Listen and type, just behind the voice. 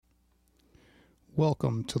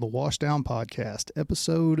Welcome to the Washdown podcast,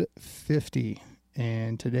 episode 50,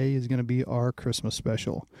 and today is going to be our Christmas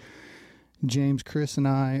special. James, Chris, and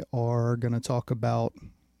I are going to talk about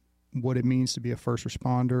what it means to be a first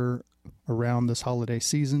responder around this holiday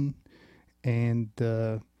season and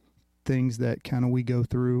the things that kind of we go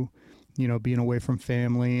through, you know, being away from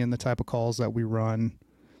family and the type of calls that we run,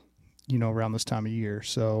 you know, around this time of year.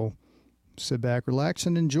 So sit back, relax,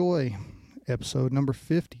 and enjoy episode number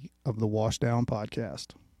 50 of the Washdown podcast.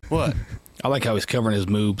 What? I like how he's covering his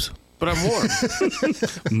moobs. But I'm warm.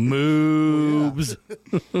 Moobs.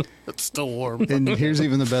 Yeah. It's still warm. And here's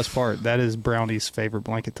even the best part. That is Brownie's favorite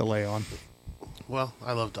blanket to lay on. Well,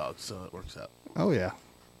 I love dogs, so it works out. Oh, yeah.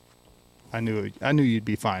 I knew you'd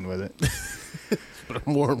be fine with it. But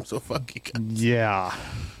I'm warm, so fuck you guys. Yeah.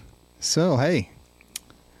 So, hey.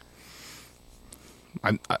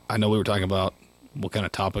 I know we were talking about what kind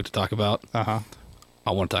of topic to talk about. Uh-huh.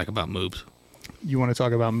 I want to talk about moobs. You want to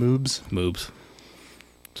talk about moobs? Moobs.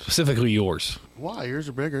 Specifically yours. Why? Yours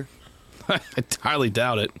are bigger. I highly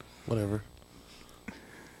doubt it. Whatever.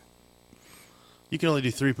 You can only do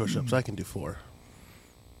 3 push-ups. I can do 4.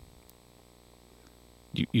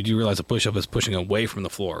 You do realize a push-up is pushing away from the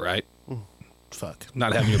floor, right? Fuck.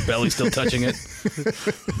 Not having your belly still touching it.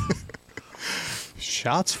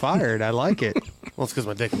 Shots fired. I like it. Well, it's because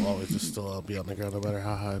my dick will always just still be on the ground no matter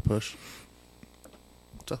how high I push.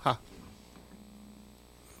 So, ha.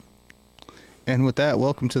 And with that,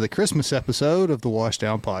 welcome to the Christmas episode of the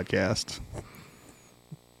Washdown podcast.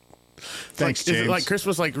 Thanks, James. Is it like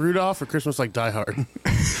Christmas like Rudolph or Christmas like Die Hard?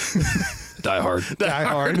 Die Hard. Die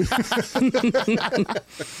Hard.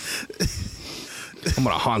 I'm going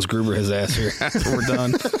to Hans Gruber his ass here after we're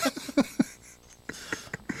done.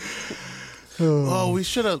 Oh, we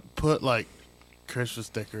should have put like Christmas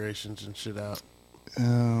decorations and shit out.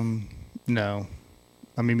 No.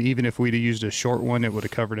 I mean, even if we'd have used a short one, it would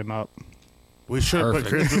have covered him up. We should have put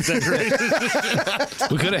Christmas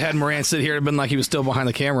decorations. We could have had Moran sit here and been like he was still behind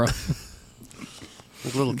the camera.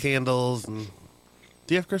 With little candles and...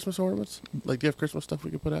 Do you have Christmas ornaments? Like, do you have Christmas stuff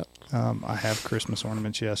we could put out? I have Christmas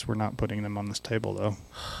ornaments, yes. We're not putting them on this table, though.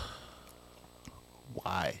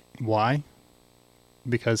 Why? Why?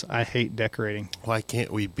 Because I hate decorating. Why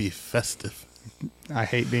can't we be festive? I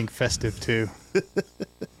hate being festive, too.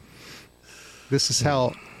 This is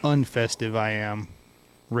how unfestive I am.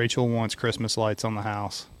 Rachel wants Christmas lights on the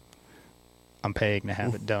house. I'm paying to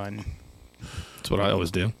have it done. That's what I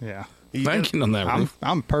always do. Yeah. Banking on that, Ruth.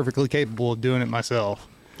 I'm perfectly capable of doing it myself.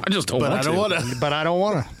 I just don't want to. But I don't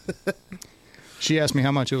want to. She asked me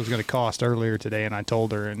how much it was going to cost earlier today, and I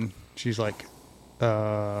told her, and she's like, and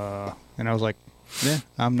I was like, yeah,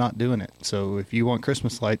 I'm not doing it. So if you want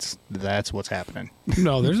Christmas lights, that's what's happening.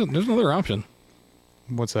 No, there's another option.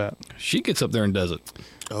 What's that? She gets up there and does it.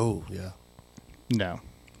 Oh, yeah. No.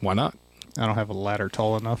 Why not? I don't have a ladder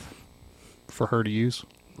tall enough for her to use.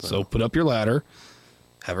 So put up your ladder,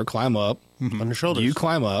 have her climb up. On your shoulders. You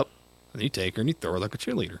climb up, and you take her and you throw her like a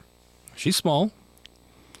cheerleader. She's small.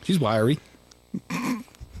 She's wiry.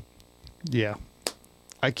 Yeah.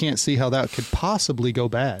 I can't see how that could possibly go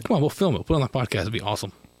bad. Come on, we'll film it. Put it on the podcast. It'd be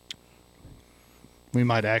awesome. We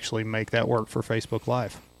might actually make that work for Facebook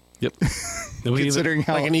Live. Yep. Considering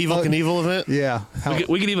how... Like an Evil Knievel event? Yeah.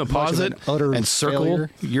 We could even pause it and circle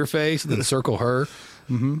failure. your face and then circle her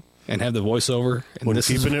and have the voiceover. And When this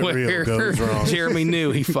is keeping it where real goes wrong. Jeremy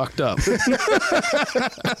knew he fucked up.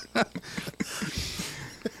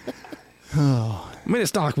 I mean,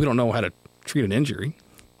 it's not like we don't know how to treat an injury.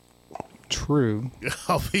 True.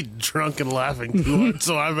 I'll be drunk and laughing too hard,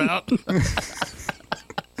 so I'm out.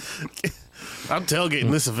 I'm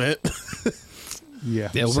tailgating this event.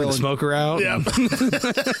 Yeah. Yeah, we'll bring the smoker out. Yeah.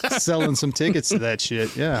 Selling some tickets to that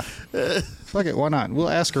shit. Yeah. Fuck it. Why not? We'll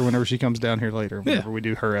ask her whenever she comes down here later, whenever we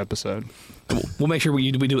do her episode. We'll make sure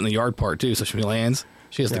we do it in the yard part, too, so she lands.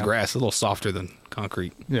 She has the Yeah. grass a little softer than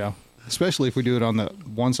concrete. Yeah. Especially if we do it on the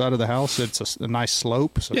one side of the house, it's a nice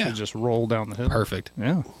slope, so she'll just roll down the hill. Perfect.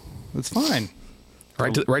 Yeah. It's fine.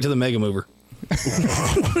 Right to the Mega Mover.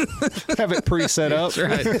 Have it pre-set up. That's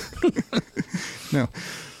right. No.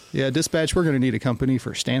 Yeah, dispatch, we're going to need a company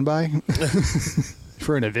for standby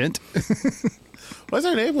for an event. Why is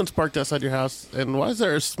there an ambulance parked outside your house? And why is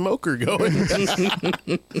there a smoker going?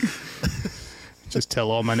 Just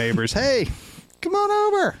tell all my neighbors, hey, come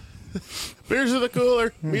on over. Beers in the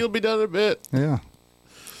cooler. Meal be done in a bit. Yeah.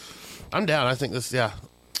 I'm down. I think this, Yeah.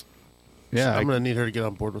 I'm going to need her to get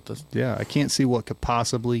on board with this. Yeah, I can't see what could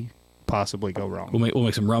possibly go wrong. We'll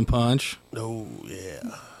make some rum punch. Oh,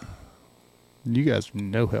 yeah. You guys are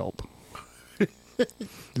no help.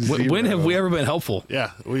 When have we ever been helpful?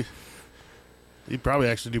 Yeah, we You'd probably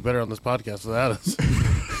actually do better on this podcast without us.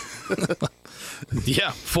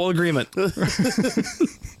 Yeah, full agreement.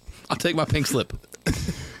 I'll take my pink slip.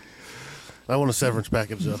 I want a severance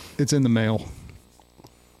package, though. It's in the mail.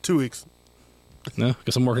 2 weeks. No,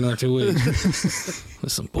 guess I'm working another 2 weeks.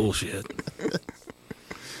 That's some bullshit.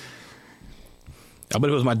 I bet if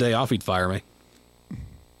it was my day off, he'd fire me.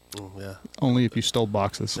 Oh, yeah. Only if you stole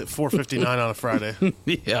boxes. At 4:59 on a Friday.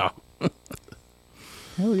 Yeah.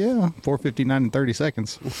 Hell yeah. 4:59 and 30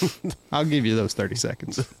 seconds. I'll give you those 30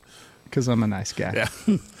 seconds because I'm a nice guy.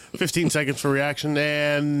 Yeah. 15 seconds for reaction,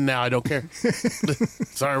 and now I don't care.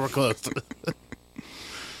 Sorry, we're closed.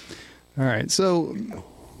 All right. So,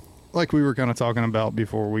 like we were kind of talking about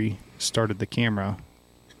before we started the camera,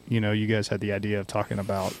 you guys had the idea of talking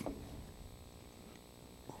about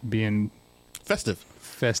being Festive.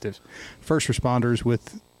 first responders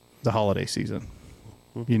with the holiday season,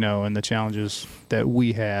 and the challenges that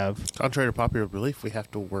we have. Contrary to popular belief, we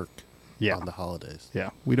have to work Yeah. on the holidays.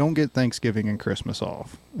 Yeah. We don't get Thanksgiving and Christmas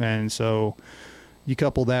off. And so you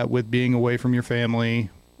couple that with being away from your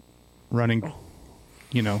family, running,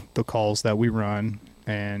 the calls that we run.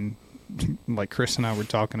 And like Chris and I were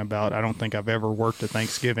talking about, I don't think I've ever worked a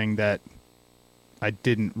Thanksgiving that I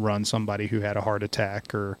didn't run somebody who had a heart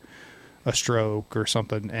attack or a stroke or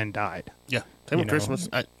something and died. Yeah. Same with Christmas.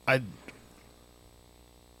 I've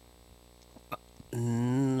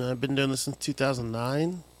been doing this since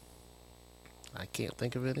 2009. I can't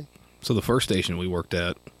think of any. So the first station we worked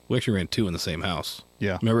at, we actually ran 2 in the same house.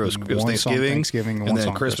 Yeah. Remember, it was Once on Thanksgiving, and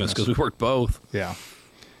then Christmas, because we worked both. Yeah.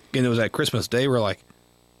 And it was at Christmas Day, we're like,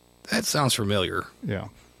 that sounds familiar. Yeah.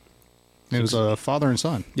 It was a father and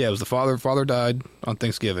son. Yeah, it was the father. Father died on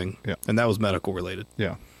Thanksgiving. Yeah. And that was medical related.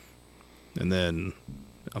 Yeah. And then,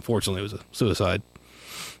 unfortunately, it was a suicide.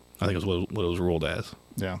 I think it was what it was ruled as.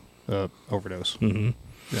 Yeah. Overdose. Mm-hmm.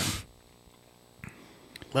 Yeah.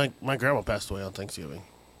 My grandma passed away on Thanksgiving.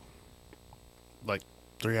 Like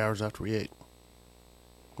 3 hours after we ate.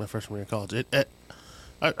 My freshman year of college.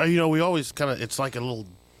 We always kind of, it's like a little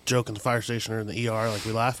joke in the fire station or in the ER. Like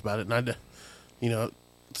we laugh about it. And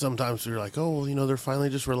sometimes we're like, oh, well, they're finally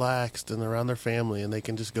just relaxed and they're around their family and they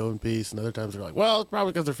can just go in peace. And other times they're like, well, it's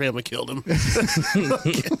probably because their family killed them.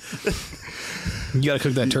 You got to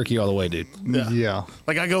cook that turkey all the way, dude. Yeah.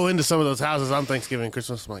 Like I go into some of those houses on Thanksgiving and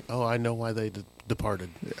Christmas. I'm like, oh, I know why they departed.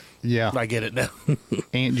 Yeah. I get it now.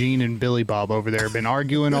 Aunt Jean and Billy Bob over there have been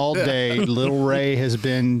arguing all day. Little Ray has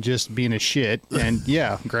been just being a shit. And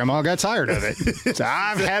yeah, Grandma got tired of it. So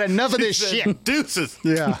I've had enough of this shit. Deuces.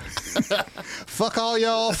 Yeah. Fuck all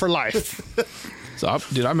y'all for life. So, I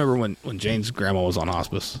remember when Jane's grandma was on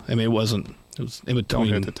hospice. I mean, it was in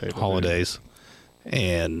between hit the table, holidays.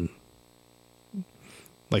 And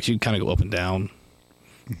like she'd kind of go up and down.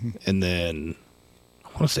 Mm-hmm. And then I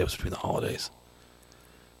want to say it was between the holidays.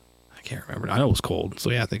 I can't remember. I know it was cold.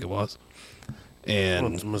 So yeah, I think it was.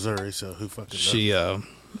 And it's Missouri, so who fucking knows? she,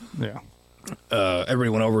 everybody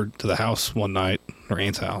went over to the house one night, her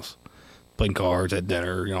aunt's house, played cards, had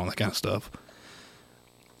dinner, all that kind of stuff.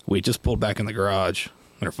 We just pulled back in the garage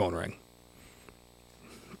and her phone rang.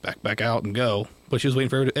 Back out and go. But she was waiting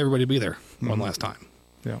for everybody to be there one last time.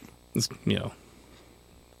 Yeah. It's,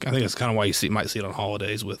 I think that's kind of why you might see it on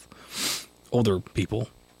holidays with older people.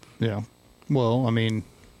 Yeah. Well, I mean,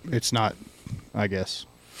 it's not, I guess,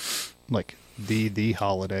 like the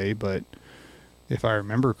holiday, but if I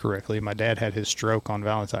remember correctly, my dad had his stroke on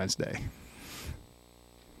Valentine's Day.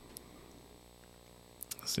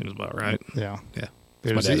 Seems about right. Yeah. Yeah.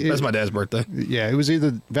 That's my dad's birthday. Yeah, it was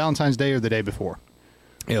either Valentine's Day or the day before.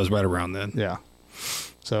 Yeah, it was right around then. Yeah.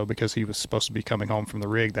 So, because he was supposed to be coming home from the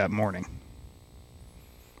rig that morning.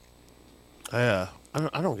 I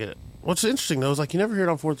don't get it. What's interesting, though, is like you never hear it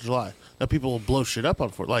on 4th of July. That people will blow shit up on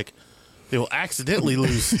 4th. Like, they will accidentally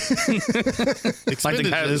lose like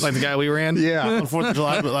the guy we ran? Yeah. on 4th of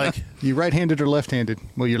July, but like... You right-handed or left-handed?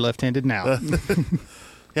 Well, you're left-handed now.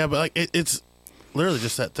 Yeah, but like it's literally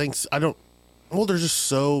just that things... there's just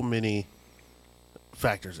so many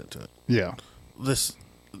factors into it. Yeah.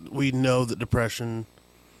 We know that depression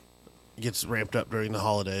gets ramped up during the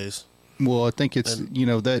holidays. Well, I think it's,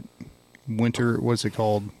 that winter, what's it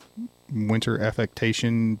called? Winter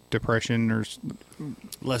affectation depression or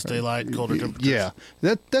less daylight, colder temperatures.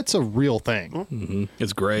 Yeah, that's a real thing. Mm-hmm.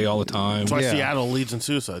 It's gray all the time. That's why Yeah. Seattle leads in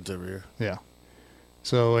suicides every year. Yeah.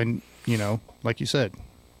 So, and like you said,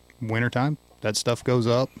 wintertime, that stuff goes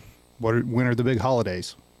up. When are the big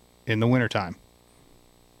holidays? In the wintertime.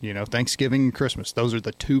 Thanksgiving and Christmas. Those are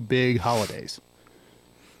the 2 big holidays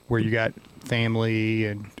where you got family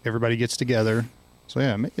and everybody gets together. So,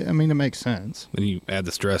 yeah, I mean, it makes sense. Then you add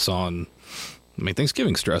the stress on. I mean,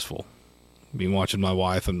 Thanksgiving's stressful. Been watching my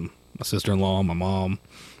wife and my sister-in-law and my mom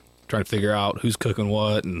trying to figure out who's cooking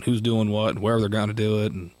what and who's doing what and where they're going to do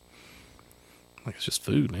it. And like, it's just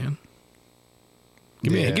food, man.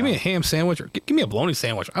 Give me a ham sandwich or give me a bologna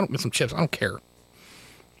sandwich. I don't get some chips. I don't care.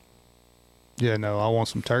 Yeah, no, I want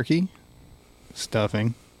some turkey,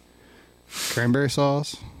 stuffing, cranberry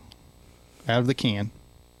sauce, out of the can.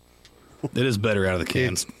 It is better out of the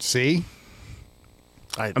can. See?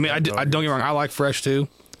 I don't get me wrong. I like fresh too.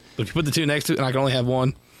 But if you put the two next to it and I can only have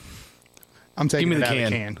one, I'm taking give me it the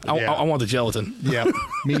out can. of the can. I want the gelatin. Yeah,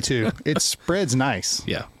 me too. It spreads nice.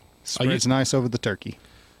 Yeah. Spreads nice over the turkey.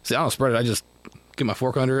 See, I don't spread it. I just get my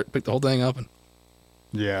fork under it, pick the whole thing up. And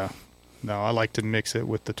Yeah. No, I like to mix it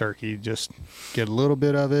with the turkey. Just get a little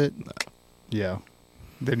bit of it. Yeah.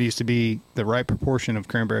 There needs to be the right proportion of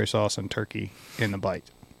cranberry sauce and turkey in the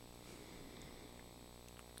bite.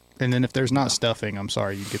 And then if there's not stuffing, I'm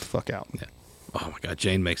sorry, you get the fuck out. yeah. Oh my God,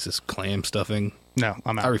 Jane makes this clam stuffing. No,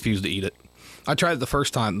 I'm out. I refuse to eat it. I tried it the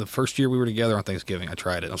first time. The first year we were together on Thanksgiving, I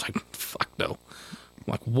tried it. I was like, fuck no. I'm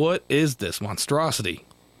like, what is this monstrosity?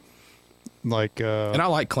 Like, and I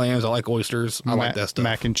like clams. I like oysters. I like that stuff.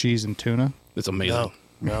 Mac and cheese and tuna. It's amazing.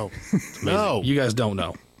 No. No. You guys don't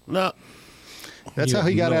know. No. That's You how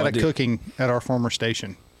he have got no out idea. of cooking at our former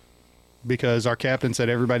station. Because our captain said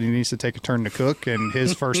everybody needs to take a turn to cook, and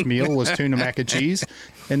his first meal was tuna mac and cheese.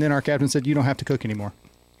 And then our captain said, you don't have to cook anymore.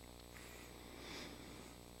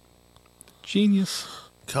 Genius.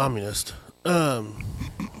 Communist.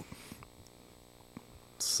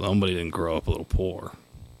 Somebody didn't grow up a little poor.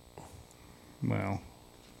 Well,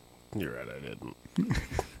 You're right, I didn't.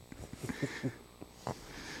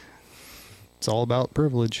 it's all about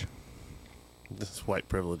privilege. This is white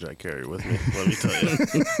privilege I carry with me, let me tell you.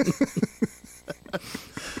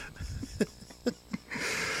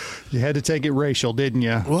 You had to take it racial, didn't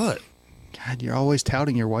you? What? God, you're always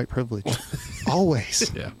touting your white privilege. Always.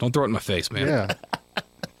 Yeah. Don't throw it in my face, man. Yeah.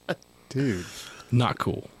 Dude. Not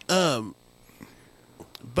cool. But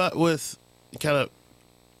with kind of,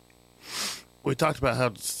 we talked about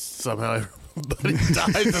how somehow everybody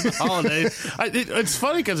dies in the holidays. It's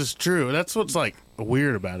funny because it's true. And that's what's like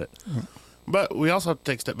weird about it. But we also have to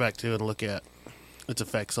take a step back too and look at its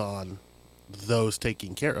effects on those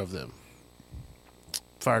taking care of them.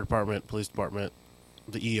 Fire department, police department,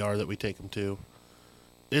 the ER that we take them to.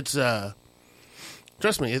 It's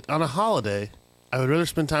trust me, on a holiday, I would rather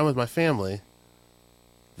spend time with my family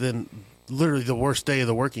than literally the worst day of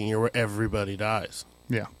the working year where everybody dies.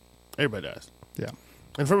 Yeah. Everybody dies. Yeah.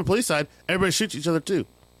 And from the police side, everybody shoots each other too.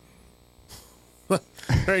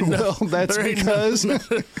 There ain't Well, that's there ain't because Well,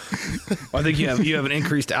 I think you have an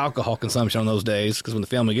increased alcohol consumption on those days because when the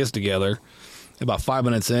family gets together, about 5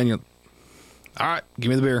 minutes in, you're all right, give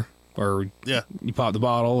me the beer, or yeah. you pop the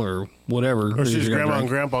bottle or whatever. Or as soon as grandma and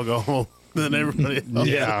grandpa go home, then everybody else.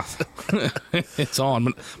 yeah. It's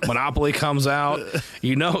on. Monopoly comes out.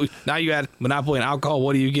 You know, now you add Monopoly and alcohol.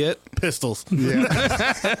 What do you get? Pistols.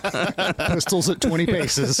 Yeah. Pistols at 20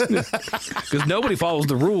 paces. Because nobody follows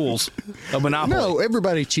the rules of Monopoly. No,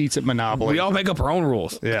 everybody cheats at Monopoly. We all make up our own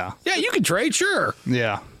rules. Yeah. Yeah, you can trade, sure.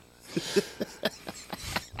 Yeah.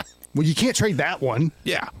 Well, you can't trade that one.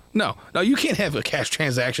 Yeah. No, you can't have a cash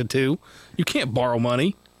transaction too. You can't borrow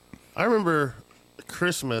money. I remember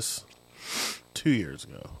Christmas 2 years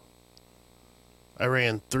ago. I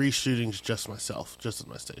ran 3 shootings just myself, just at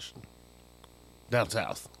my station. Down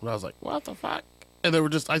south. And I was like, what the fuck? And there were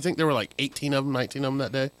I think there were like 18 of them, 19 of them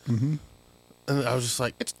that day. Mm-hmm. And I was just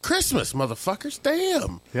like, it's Christmas, motherfuckers.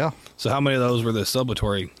 Damn. Yeah. So how many of those were the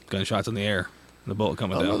celebratory gunshots in the air? The bullet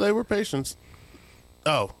coming Oh, down? no, they were patients.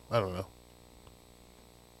 Oh, I don't know.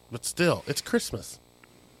 But still, it's Christmas.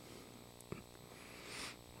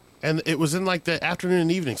 And it was in like the afternoon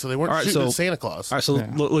and evening, so they weren't All right, shooting so- at Santa Claus. All right, so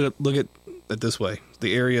Yeah. look at it this way.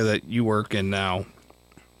 The area that you work in now,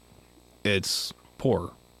 it's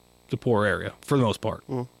poor. It's a poor area for the most part.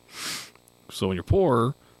 Mm. So when you're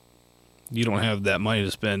poor, you don't have that money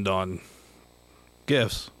to spend on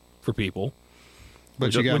gifts for people.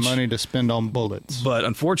 But you got Which- money to spend on bullets. But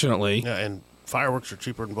unfortunately, Yeah, and fireworks are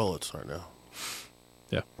cheaper than bullets right now.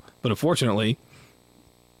 But unfortunately,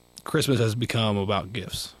 Christmas has become about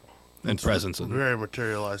gifts and presents. And Very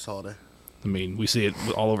materialized holiday. I mean, we see it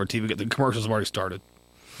all over TV. The commercials have already started.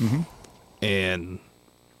 Mm-hmm. And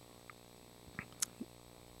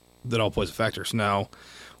that all plays a factor. So now,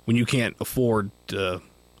 when you can't afford to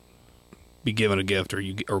be given a gift or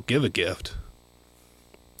give a gift,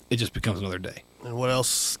 it just becomes another day. And what else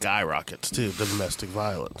skyrockets, too? Domestic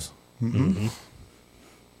violence. Mm-hmm.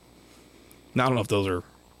 Now, I don't know if those are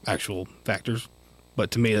actual factors,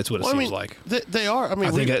 But to me, that's what it seems like. They are. I mean,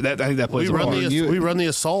 I think that plays a part. We run the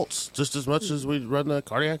assaults just as much as we run the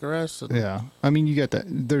cardiac arrests. Yeah. I mean, you get that.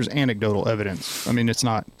 There's anecdotal evidence. I mean, it's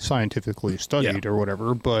not scientifically studied or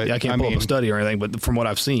whatever, but I can't pull up a study or anything, but from what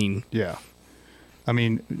I've seen. Yeah. I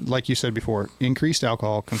mean, like you said before, increased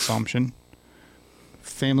alcohol consumption,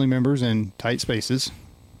 family members in tight spaces.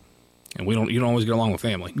 And you don't always get along with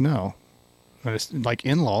family. No. But it's like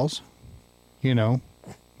in-laws. You know,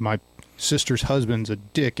 my sister's husband's a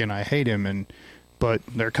dick and I hate him, but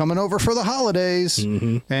they're coming over for the holidays,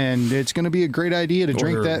 and it's going to be a great idea to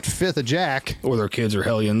drink that fifth of Jack. Or their kids are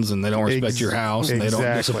hellions and they don't respect your house and they don't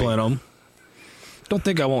discipline them. Don't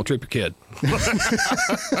think I won't trip your kid.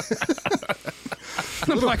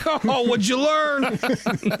 I'm like, oh, what'd you learn?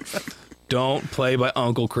 Don't play by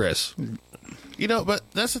Uncle Chris. You know, but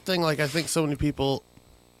that's the thing. Like, I think so many people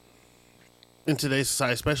in today's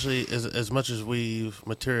society, especially as much as we've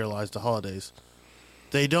materialized the holidays,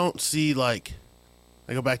 they don't see, like,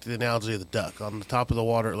 I go back to the analogy of the duck. On the top of the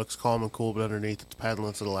water, it looks calm and cool, but underneath, it's paddling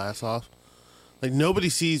its little ass off. Like, nobody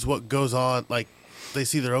sees what goes on. Like, they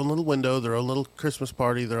see their own little window, their own little Christmas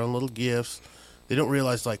party, their own little gifts. They don't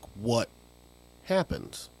realize, like, what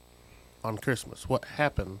happens on Christmas, what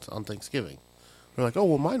happens on Thanksgiving. They're like, oh,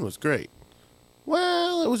 well, mine was great.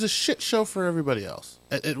 Well, it was a shit show for everybody else,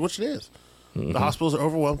 which it is. The hospitals are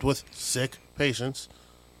overwhelmed with sick patients.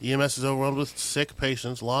 EMS is overwhelmed with sick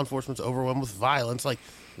patients. Law enforcement's overwhelmed with violence. Like,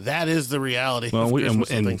 that is the reality. Well,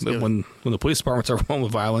 and when the police departments are overwhelmed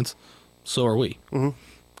with violence, so are we.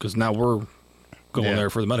 Because now we're going there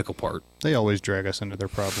for the medical part. They always drag us into their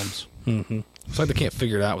problems. It's like they can't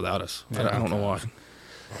figure it out without us. I don't know why.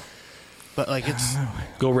 But, like, it's...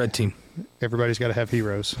 Go red team. Everybody's got to have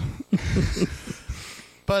heroes.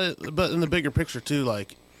 But in the bigger picture, too,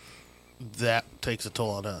 like, that takes a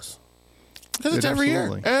toll on us. Because it's every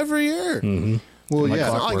year. Every year. Well, Like, yeah.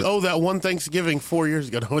 it's not like, oh, that one Thanksgiving 4 years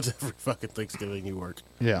ago. No, it's every fucking Thanksgiving you work.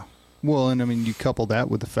 Yeah. Well, and I mean, you couple that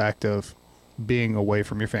with the fact of being away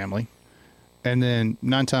from your family. And then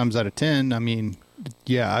 9 times out of 10, I mean,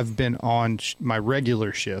 yeah, I've been on my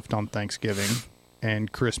regular shift on Thanksgiving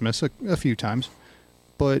and Christmas a few times.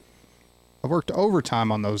 But I've worked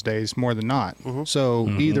overtime on those days more than not. So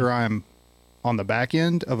either I'm on the back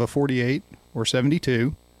end of a 48 or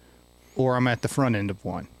 72, or I'm at the front end of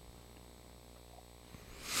one.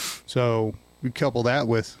 So we couple that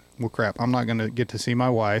with, well, crap, I'm not going to get to see my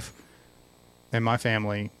wife and my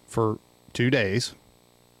family for 2 days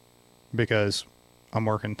because I'm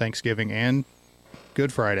working Thanksgiving and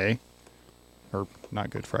Good Friday, or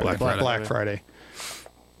not Good Friday, Black Friday.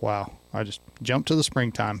 Wow, I just jumped to the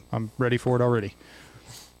springtime. I'm ready for it already.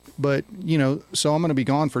 But, you know, so I'm going to be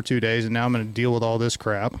gone for 2 days, and now I'm going to deal with all this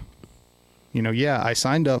crap. You know, yeah, I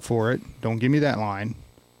signed up for it. Don't give me that line.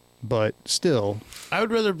 But still. I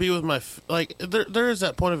would rather be with my... like, there is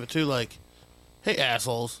that point of it, too, like, hey,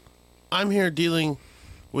 assholes, I'm here dealing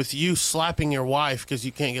with you slapping your wife because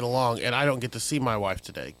you can't get along, and I don't get to see my wife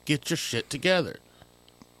today. Get your shit together.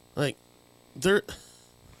 Like,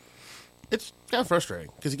 it's kind of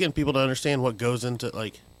frustrating. Because, again, people don't understand what goes into,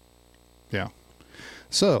 like... Yeah.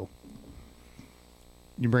 So,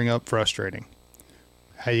 you bring up frustrating.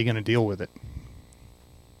 How are you going to deal with it?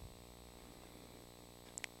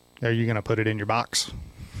 Are you going to put it in your box?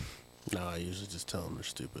 No, I usually just tell them they're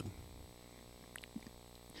stupid.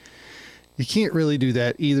 You can't really do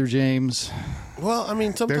that either, James. Well, I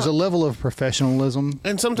mean, sometimes... There's a level of professionalism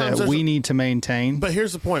and sometimes that we need to maintain. But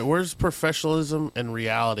here's the point. Where's professionalism and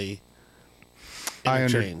reality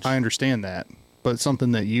interchange? I understand that. But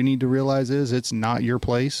something that you need to realize is it's not your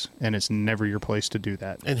place, and it's never your place to do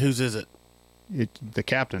that. And whose is it? It's the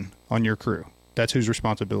captain on your crew. That's whose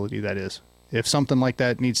responsibility that is. If something like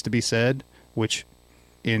that needs to be said, which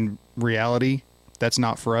in reality, that's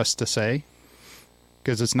not for us to say,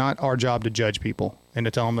 because it's not our job to judge people and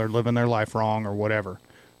to tell them they're living their life wrong or whatever.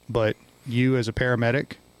 But you as a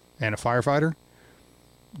paramedic and a firefighter,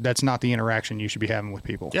 that's not the interaction you should be having with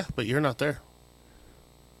people. Yeah, but you're not there.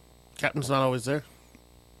 Captain's not always there.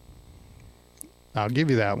 I'll give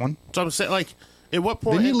you that one. So I'm saying, like, at what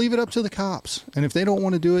point... Then you leave it up to the cops. And if they don't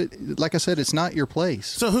want to do it, like I said, it's not your place.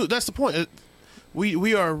 So that's the point.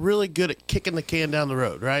 We are really good at kicking the can down the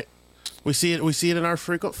road, right? We see it in our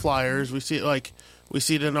frequent flyers. We see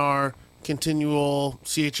it in our continual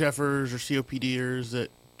CHFers or COPDers that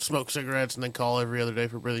smoke cigarettes and then call every other day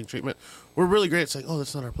for breathing treatment. We're really great at saying, oh,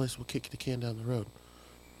 that's not our place. We'll kick the can down the road.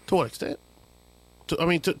 To what extent?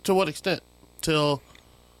 To what extent? Till,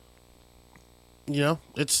 you know,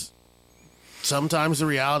 it's sometimes the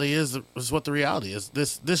reality is what the reality is.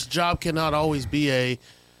 This job cannot always be a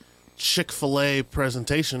Chick-fil-A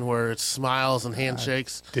presentation where it's smiles and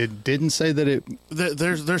handshakes. Didn't say that it.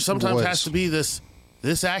 There's sometimes was. has to be this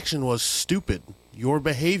action was stupid. Your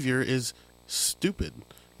behavior is stupid.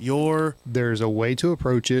 There's a way to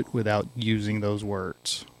approach it without using those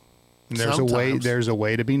words. And Sometimes. there's a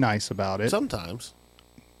way to be nice about it. Sometimes.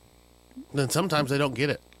 Then sometimes they don't get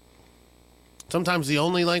it. Sometimes the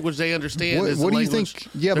only language they understand is what the do you language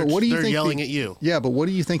think? Yeah, but what do you they're think? Yelling at you. Yeah, but what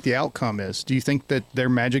do you think the outcome is? Do you think that they're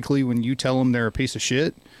magically, when you tell them they're a piece of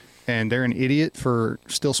shit and they're an idiot for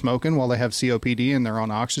still smoking while they have COPD and they're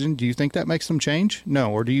on oxygen, do you think that makes them change?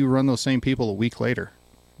 No. Or do you run those same people a week later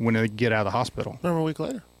when they get out of the hospital? Remember a week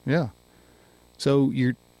later. Yeah. So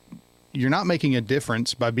you're not making a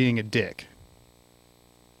difference by being a dick.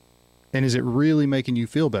 And is it really making you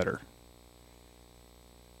feel better?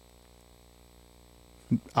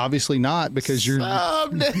 Obviously not, because you're...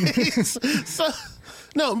 Some days.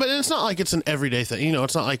 No, but it's not like it's an everyday thing. You know,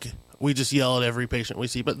 it's not like we just yell at every patient we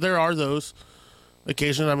see. But there are those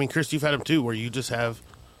occasions. I mean, Chris, you've had them too, where you just have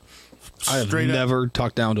I have straight up never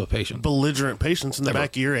talked down to a patient. belligerent patients in the Never.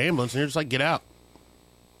 back of your ambulance, and you're just like, get out.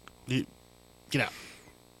 Get out.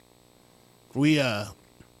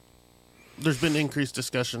 There's been increased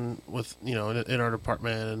discussion with, in our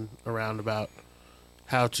department and around about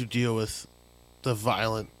how to deal with the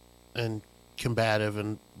violent and combative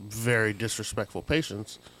and very disrespectful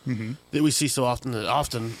patients that we see so often that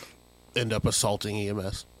often end up assaulting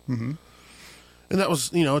EMS. Mm-hmm. And that was,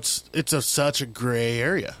 it's such a gray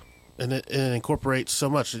area, and it incorporates so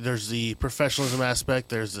much. There's the professionalism aspect,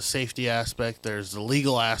 there's the safety aspect, there's the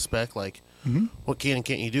legal aspect, like what can and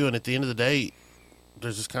can't you do. And at the end of the day,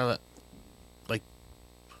 there's this kind of like,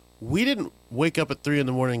 we didn't wake up at 3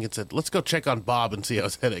 a.m. and said, let's go check on Bob and see how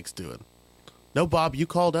his headache's doing. No, Bob, you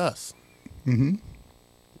called us. Mm-hmm.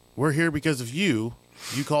 We're here because of you.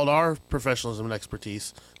 You called our professionalism and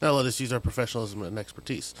expertise. Now let us use our professionalism and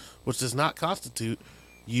expertise, which does not constitute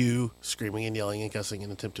you screaming and yelling and cussing in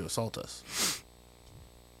an attempt to assault us.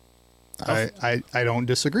 I don't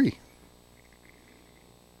disagree.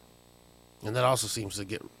 And that also seems to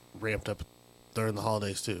get ramped up during the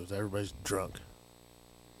holidays, too. Everybody's drunk.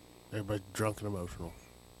 Everybody's drunk and emotional.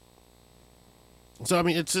 So, I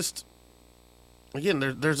mean, it's just...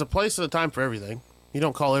 Again, there's a place and a time for everything. You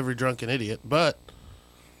don't call every drunk an idiot, but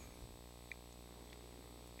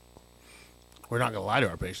we're not going to lie to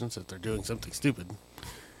our patients if they're doing something stupid.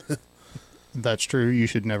 That's true. You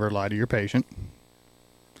should never lie to your patient,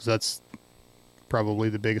 because that's probably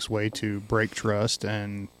the biggest way to break trust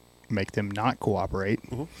and make them not cooperate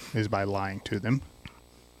is by lying to them.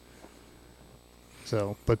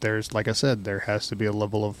 So, but there's, like I said, there has to be a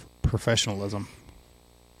level of professionalism.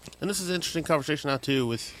 And this is an interesting conversation now, too,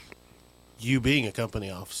 with you being a company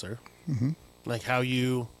officer. Mm-hmm. Like how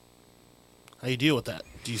you deal with that.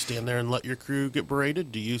 Do you stand there and let your crew get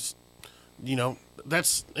berated? Do you,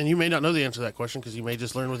 that's, and you may not know the answer to that question because you may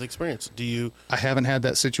just learn with experience. Do you? I haven't had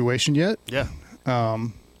that situation yet. Yeah.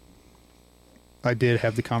 I did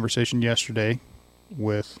have the conversation yesterday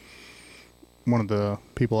with one of the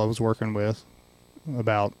people I was working with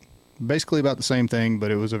about the same thing, but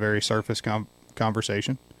it was a very surface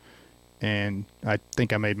conversation. And I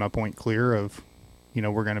think I made my point clear of,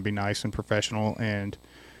 we're going to be nice and professional. And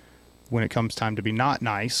when it comes time to be not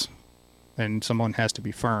nice and someone has to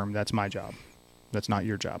be firm, that's my job. That's not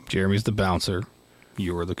your job. Jeremy's the bouncer.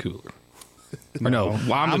 You're the cooler. Or no,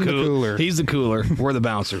 I'm the cooler. He's the cooler. We're the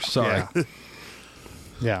bouncers. Sorry. Yeah.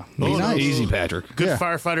 Yeah. Oh, Nice. Easy, Patrick. Good Yeah.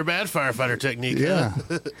 firefighter, bad firefighter technique. Yeah.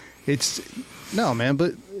 No, man,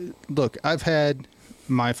 but look, I've had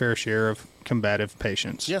my fair share of combative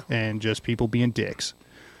patients and just people being dicks.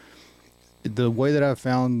 The way that I've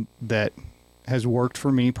found that has worked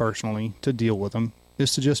for me personally to deal with them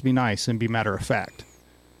is to just be nice and be matter of fact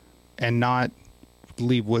and not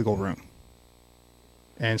leave wiggle room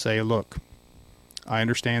and say, look, I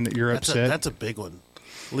understand that you're upset. That's a big one.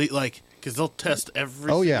 Because they'll test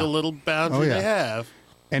every single little boundary they have.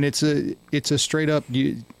 And it's a straight up,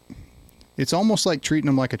 it's almost like treating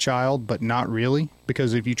them like a child, but not really.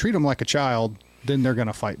 Because if you treat them like a child, then they're going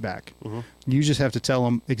to fight back. Mm-hmm. You just have to tell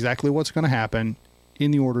them exactly what's going to happen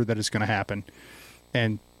in the order that it's going to happen.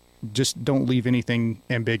 And just don't leave anything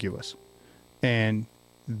ambiguous. And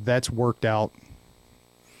that's worked out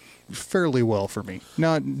fairly well for me.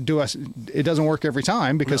 Now, it doesn't work every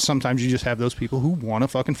time because sometimes you just have those people who want to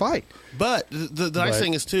fucking fight. But the nice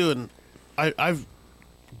thing is, too, and I've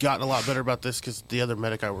gotten a lot better about this because the other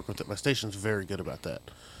medic I work with at my station is very good about that.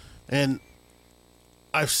 And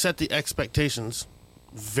I've set the expectations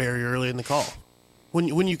very early in the call.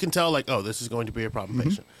 When you can tell, like, oh, this is going to be a problem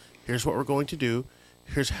patient. Here's what we're going to do.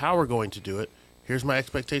 Here's how we're going to do it. Here's my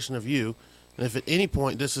expectation of you. And if at any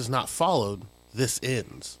point this is not followed, this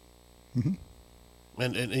ends. Mm-hmm.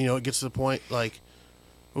 And it gets to the point, like,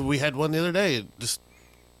 we had one the other day, just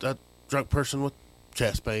a drunk person with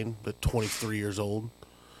chest pain, but 23 years old.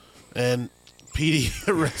 And PD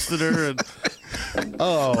arrested her. And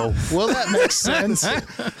Oh, well, that makes sense.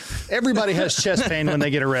 Everybody has chest pain when they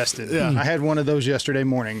get arrested. Yeah. I had one of those yesterday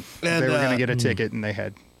morning. And, they were going to get a ticket, and they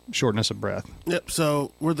had shortness of breath. Yep,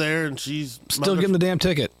 so we're there, and she's... Still getting the damn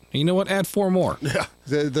ticket. And you know what? Add 4 more. Yeah.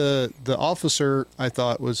 The officer, I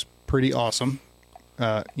thought, was pretty awesome.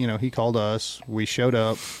 He called us. We showed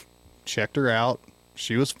up, checked her out.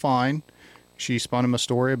 She was fine. She spun him a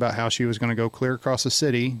story about how she was going to go clear across the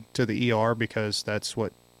city to the ER because that's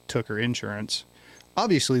what took her insurance.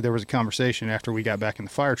 Obviously, there was a conversation after we got back in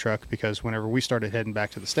the fire truck because whenever we started heading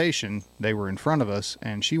back to the station, they were in front of us,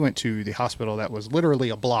 and she went to the hospital that was literally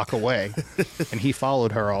a block away, and he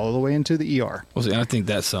followed her all the way into the ER. Well, see, I think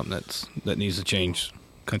that's something that needs to change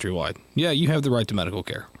countrywide. Yeah, you have the right to medical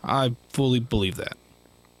care. I fully believe that.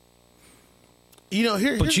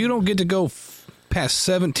 But you don't get to go past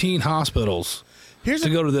 17 hospitals to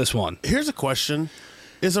go to this one. Here's a question.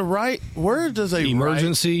 Where does a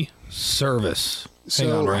emergency service?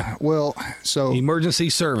 Hang on, Ray. Well, so emergency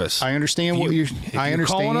service. I understand what you're. I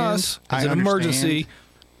understand. Calling us as an emergency.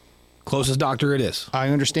 Closest doctor it is. I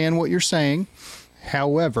understand what you're saying.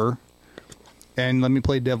 However, and let me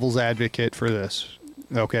play devil's advocate for this,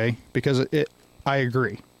 okay? Because I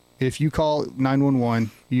agree. If you call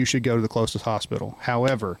 911, you should go to the closest hospital.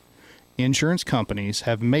 However, insurance companies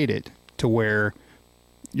have made it to where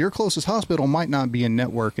your closest hospital might not be in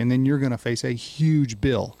network, and then you're going to face a huge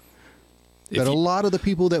bill that a lot of the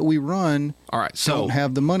people that we run don't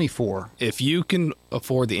have the money for. If you can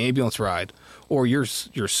afford the ambulance ride, or you're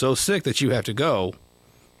so sick that you have to go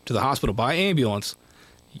to the hospital by ambulance,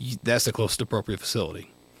 that's the closest appropriate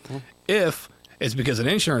facility. If it's because of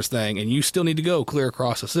an insurance thing and you still need to go clear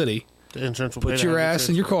across the city, the insurance will put your ass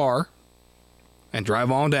in your car and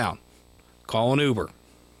drive on down. Call an Uber.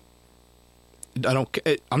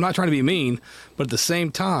 I'm not trying to be mean, but at the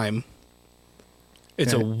same time,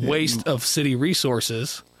 it's a waste of city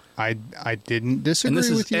resources. I didn't disagree with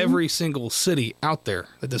you. And this is every single city out there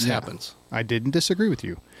that this happens. I didn't disagree with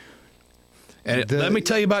you. And let me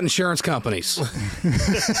tell you about insurance companies.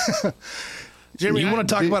 Jeremy, you want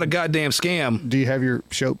to talk about a goddamn scam? Do you have your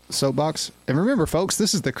soapbox? And remember, folks,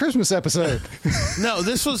 this is the Christmas episode. No,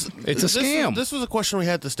 it's a scam. This was a question we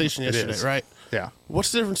had at the station yesterday, right? Yeah.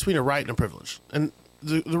 What's the difference between a right and a privilege? And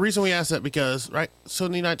the reason we asked that because, right, so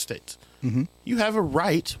in the United States, you have a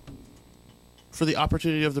right for the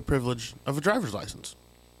opportunity of the privilege of a driver's license,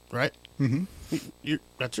 right? Mm-hmm.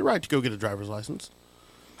 That's your right to go get a driver's license.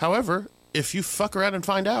 However, if you fuck around and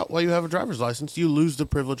find out while you have a driver's license, you lose the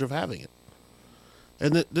privilege of having it.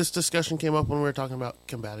 And this discussion came up when we were talking about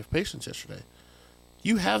combative patients yesterday.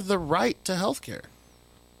 You have the right to health care.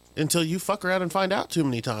 Until you fuck around and find out too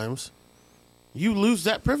many times, you lose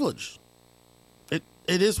that privilege.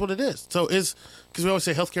 It is what it is. So because we always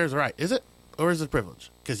say health care is a right. Is it? Or is it a privilege?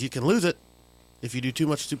 Because you can lose it if you do too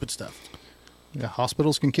much stupid stuff. Yeah,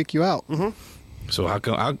 hospitals can kick you out. Mm-hmm. So how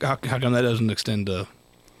come that doesn't extend to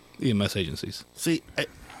EMS agencies? See,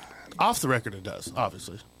 off the record it does,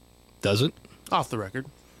 obviously. Does it? Off the record.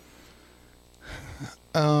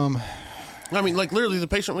 I mean, like, literally, the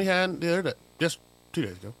patient we had the other day, just 2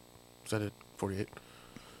 days ago, because I did 48,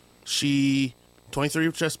 she, 23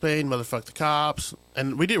 with chest pain, motherfucked the cops,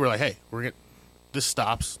 and we're like, hey, this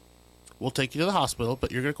stops, we'll take you to the hospital,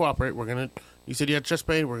 but you're going to cooperate, you said you had chest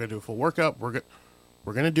pain, we're going to do a full workup, we're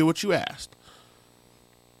going to do what you asked.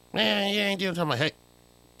 Man, you ain't doing something. I'm like, hey,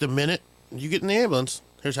 the minute you get in the ambulance,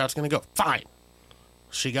 here's how it's going to go. Fine.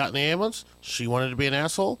 She got in the ambulance. She wanted to be an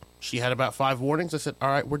asshole. She had about 5 warnings. I said, all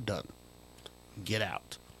right, we're done. Get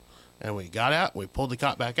out. And we got out. We pulled the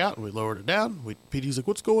cop back out, and we lowered it down. PD's like,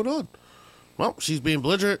 what's going on? Well, she's being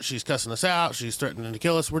belligerent. She's cussing us out. She's threatening to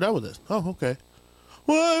kill us. We're done with this. Oh, okay.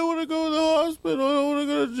 Well, I want to go to the hospital. I don't want to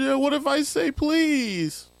go to jail. What if I say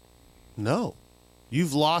please? No.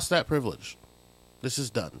 You've lost that privilege. This is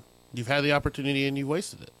done. You've had the opportunity, and you've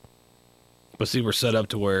wasted it. But see, we're set up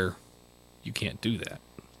to where you can't do that.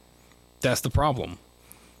 That's the problem.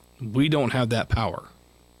 We don't have that power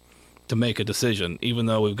to make a decision, even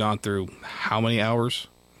though we've gone through how many hours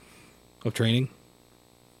of training?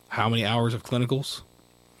 How many hours of clinicals?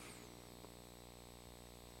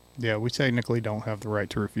 Yeah, we technically don't have the right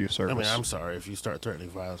to refuse service. I mean, I'm sorry. If you start threatening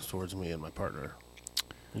violence towards me and my partner,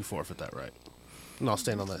 you forfeit that right. And I'll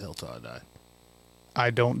stand on that hill till I die. I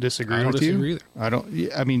don't disagree with you. Either. I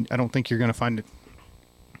don't think you're going to find it.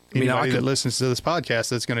 anybody that listens to this podcast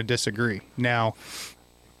that's going to disagree. Now,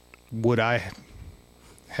 would I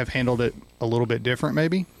have handled it a little bit different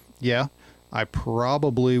maybe? Yeah. I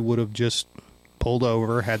probably would have just pulled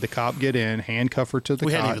over, had the cop get in, handcuff her to the cop.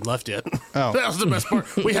 We hadn't even left yet. Oh. That was the best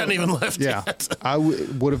part. We hadn't even left yet. I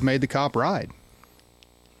would have made the cop ride.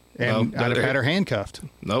 And I'd have had her handcuffed.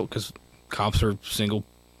 No, because cops are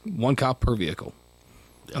one cop per vehicle.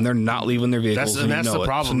 And they're not leaving their vehicles. That's the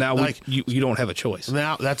problem. So now you don't have a choice.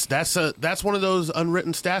 Now that's one of those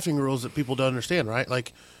unwritten staffing rules that people don't understand, right?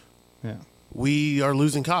 Like, we are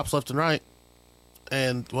losing cops left and right,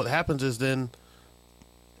 and what happens is then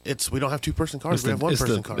we don't have 2-person cars. We have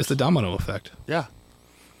 1-person cars. It's the domino effect. Yeah.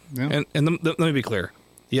 And let me be clear.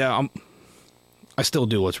 Yeah, I still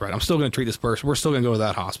do what's right. I'm still going to treat this person. We're still going to go to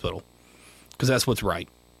that hospital because that's what's right.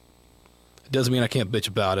 It doesn't mean I can't bitch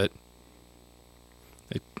about it.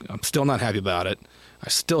 I'm still not happy about it. I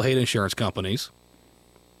still hate insurance companies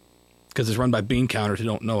because it's run by bean counters who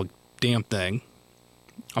don't know a damn thing.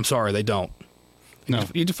 I'm sorry, they don't. No.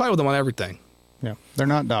 You fight with them on everything. Yeah, they're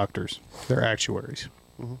not doctors. They're actuaries.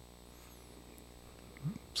 Mm-hmm.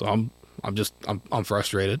 So I'm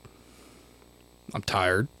frustrated. I'm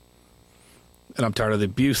tired. And I'm tired of the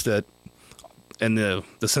abuse and the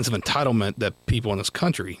sense of entitlement that people in this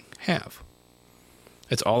country have.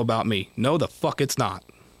 It's all about me. No, the fuck it's not.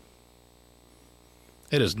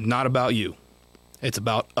 It is not about you. It's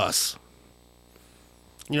about us.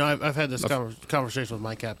 You know, I've had this conversation with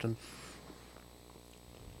my captain.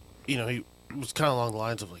 You know, he was kind of along the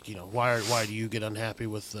lines of like, you know, why do you get unhappy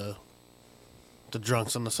with the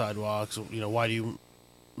drunks on the sidewalks? You know, why do you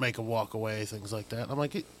make them walk away? Things like that. I'm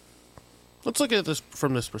like, let's look at this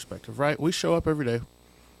from this perspective, right? We show up every day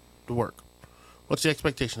to work. What's the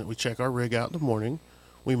expectation? That we check our rig out in the morning.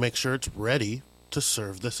 We make sure it's ready to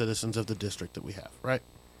serve the citizens of the district that we have, right?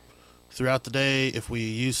 Throughout the day, if we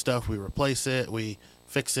use stuff, we replace it, we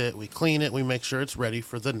fix it, we clean it, we make sure it's ready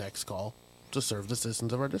for the next call to serve the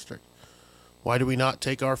citizens of our district. Why do we not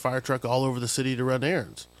take our fire truck all over the city to run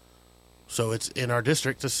errands? So it's in our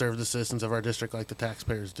district to serve the citizens of our district like the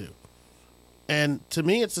taxpayers do. And to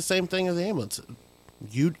me, it's the same thing as the ambulance.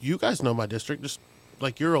 You guys know my district, just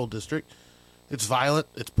like your old district. It's violent,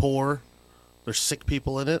 it's poor, there's sick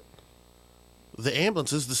people in it. The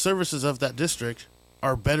ambulances, the services of that district,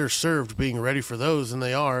 are better served being ready for those than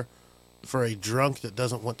they are for a drunk that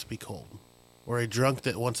doesn't want to be cold or a drunk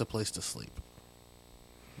that wants a place to sleep.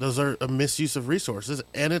 Those are a misuse of resources,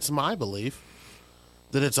 and it's my belief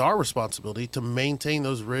that it's our responsibility to maintain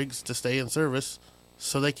those rigs to stay in service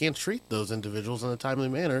so they can treat those individuals in a timely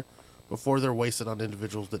manner before they're wasted on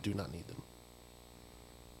individuals that do not need them.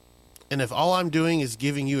 And if all I'm doing is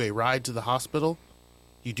giving you a ride to the hospital,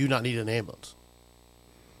 you do not need an ambulance.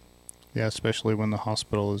 Yeah, especially when the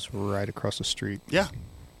hospital is right across the street. Yeah.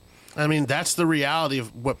 I mean, that's the reality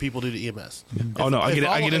of what people do to EMS. Oh, no, I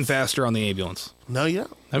get in faster on the ambulance. No, you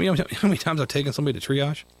don't. I mean, how many times I've taken somebody to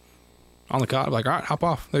triage on the cot? I'm like, all right, hop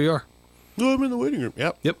off. There you are. No, I'm in the waiting room.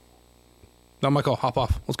 Yep. Not my call. Hop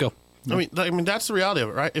off. Let's go. I mean, that's the reality of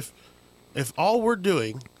it, right? If all we're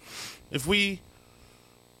doing, if we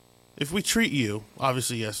treat you,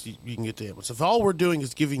 obviously, yes, you can get the ambulance. If all we're doing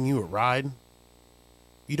is giving you a ride,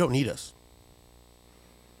 you don't need us.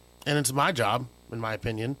 And it's my job, in my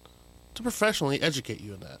opinion, to professionally educate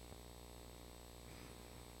you in that.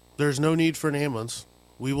 There's no need for an ambulance.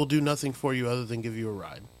 We will do nothing for you other than give you a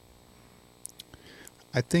ride.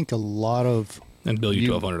 I think a lot of... And bill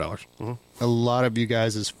you $1,200. Mm-hmm. A lot of you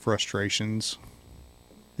guys' frustrations,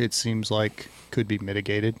 it seems like, could be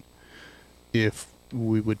mitigated if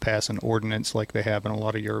we would pass an ordinance like they have in a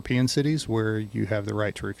lot of European cities where you have the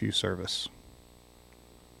right to refuse service.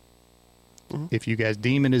 Mm-hmm. If you guys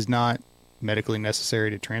deem it is not medically necessary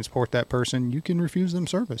to transport that person, you can refuse them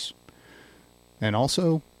service. And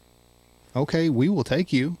also, okay, we will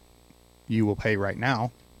take you. You will pay right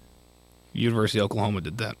now. University of Oklahoma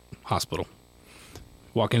did that. Hospital.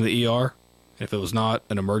 Walk into the ER, and if it was not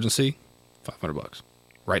an emergency, $500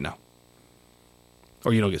 right now.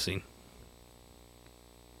 Or you don't get seen.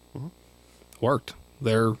 Mm-hmm. Worked.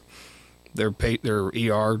 Their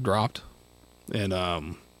ER dropped,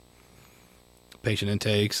 and patient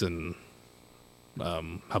intakes and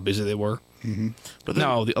how busy they were. Mm-hmm. But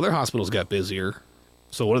now the other hospitals got busier.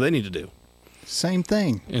 So what do they need to do? Same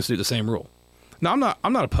thing. Institute the same rule. Now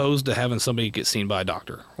I'm not opposed to having somebody get seen by a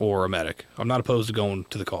doctor or a medic. I'm not opposed to going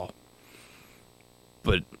to the call.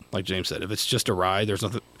 But like James said, if it's just a ride, there's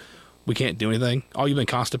nothing. We can't do anything. Oh, you've been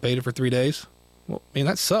constipated for 3 days. Well, I mean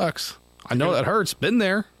that sucks. I know that hurts. Been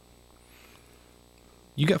there.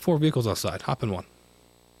 You got 4 vehicles outside. Hop in one.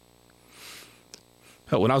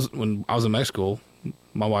 Hell, when I was in medical school,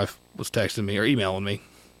 my wife was texting me or emailing me,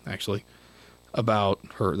 actually, about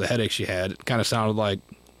the headache she had. It kind of sounded like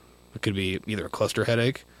it could be either a cluster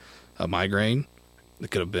headache, a migraine. It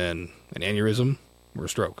could have been an aneurysm or a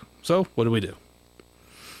stroke. So what did we do?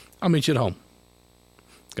 I'll meet you at home.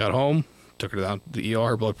 Got home, took her down to the ER.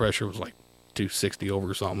 Her blood pressure was like 260 over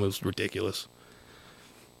or something. It was ridiculous.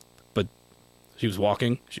 But she was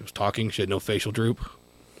walking. She was talking. She had no facial droop,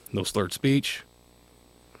 no slurred speech.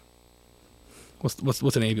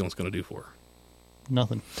 What's an ambulance going to do for her?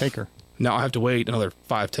 Nothing. Take her. Now I have to wait another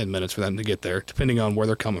 5-10 minutes for them to get there, depending on where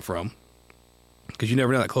they're coming from. Because you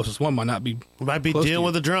never know, that closest one might not be. Might be dealing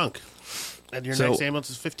with a drunk. And your next ambulance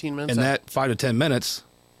is 15 minutes in out. that 5 to 10 minutes,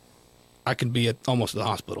 I can be almost at the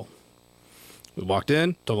hospital. We walked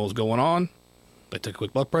in, told them what was going on. They took a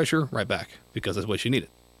quick blood pressure, right back, because that's what she needed.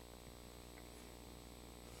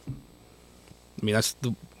 I mean,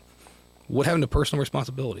 what having the personal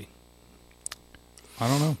responsibility? I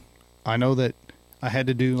don't know. I know that I had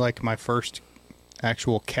to do like my first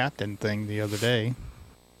actual captain thing the other day.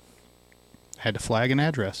 Had to flag an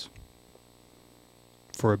address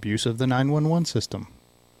for abuse of the 911 system.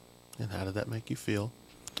 And how did that make you feel?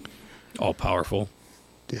 All powerful.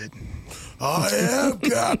 Did. I am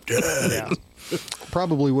captain. Yeah.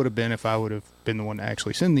 Probably would have been if I would have been the one to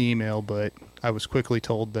actually send the email, but I was quickly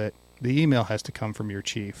told that the email has to come from your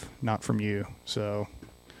chief, not from you. So,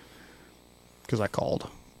 because I called.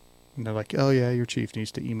 And they're like, oh, yeah, your chief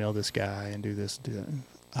needs to email this guy and do this, do that.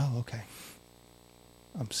 Oh, okay.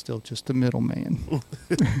 I'm still just a middleman.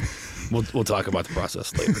 We'll talk about the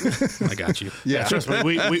process later. I got you. Yeah. Trust me,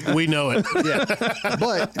 we know it. Yeah.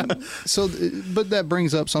 But that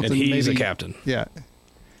brings up something. And he's maybe, a captain. Yeah.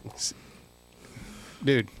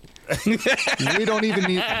 Dude. We don't even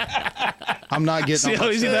need. I'm not getting. See how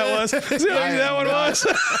easy that was? See how easy that one was?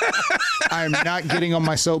 I'm not getting on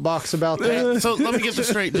my soapbox about that. So let me get this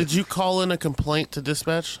straight. Did you call in a complaint to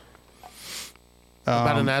dispatch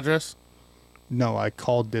about an address? No, I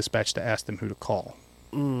called dispatch to ask them who to call.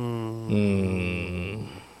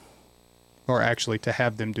 Or actually to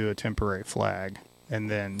have them do a temporary flag. And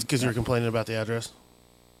then. Because you're complaining about the address?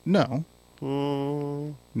 No.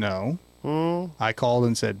 No. I called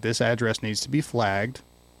and said, this address needs to be flagged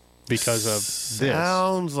because of this.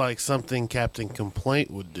 Sounds like something Captain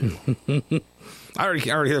Complaint would do. I already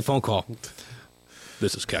hear the phone call.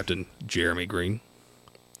 This is Captain Jeremy Green.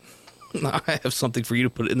 I have something for you to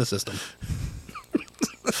put in the system.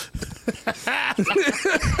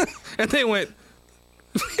 And they went,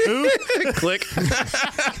 Who? click.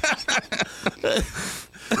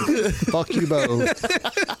 Fuck you both.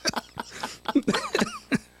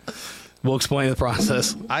 We'll explain the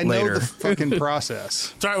process I later. know the fucking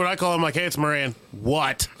process. Sorry, when I call him like, hey, it's Moran.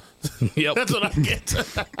 What? Yep. That's what I get.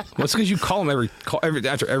 Well, it's because you call them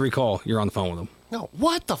after every call, you're on the phone with them. No,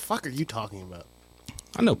 what the fuck are you talking about?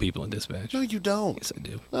 I know people in dispatch. No, you don't. Yes, I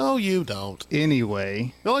do. No, you don't.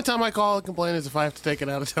 Anyway. The only time I call and complain is if I have to take an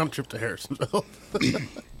out-of-town trip to Harrisonville.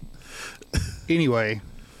 Anyway,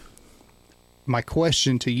 my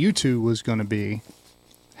question to you two was going to be,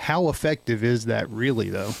 how effective is that really,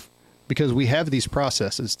 though? Because we have these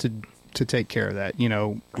processes to take care of that. You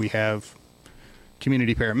know, we have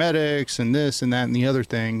community paramedics and this and that and the other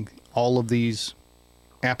thing, all of these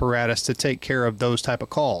apparatus to take care of those type of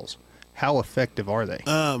calls. How effective are they?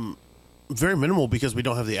 Very minimal because we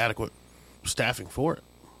don't have the adequate staffing for it.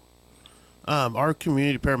 Our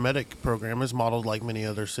community paramedic program is modeled like many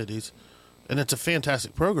other cities, and it's a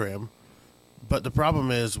fantastic program. But the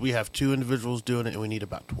problem is we have 2 individuals doing it, and we need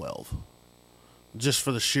about 12. Just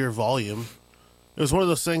for the sheer volume. It was one of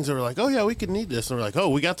those things that were like, oh, yeah, we could need this. And we're like, oh,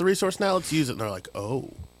 we got the resource now, let's use it. And they're like,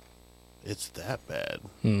 oh, it's that bad.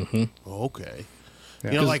 Mm-hmm. Okay.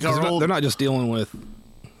 Yeah. You know, like they're not just dealing with...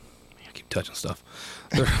 I keep touching stuff.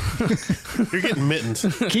 You're getting mittens.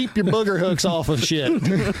 Keep your booger hooks off of shit.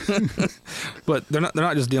 But they're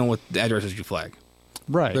not just dealing with the addresses you flag.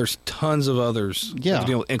 Right. There's tons of others, Yeah.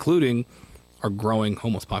 Including our growing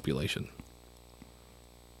homeless population.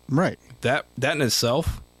 Right. That in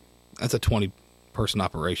itself, that's a 20-person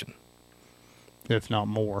operation. If not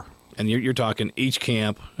more. And you're talking each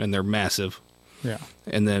camp, and they're massive. Yeah.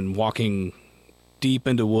 And then walking deep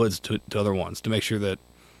into woods to other ones to make sure that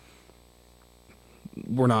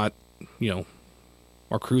we're not,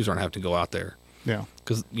 our crews aren't having to go out there. Yeah.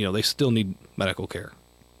 Because, they still need medical care.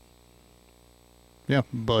 Yeah,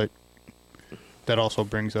 but that also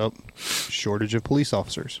brings up shortage of police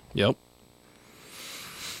officers. Yep.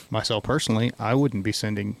 Myself personally, I wouldn't be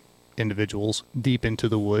sending individuals deep into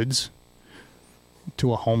the woods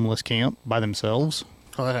to a homeless camp by themselves.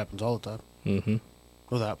 Oh, that happens all the time. Mm-hmm.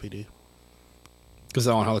 Without PD. Because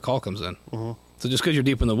that's how the call comes in. Mm-hmm. So just because you're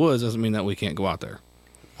deep in the woods doesn't mean that we can't go out there.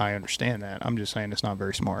 I understand that. I'm just saying it's not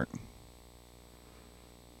very smart.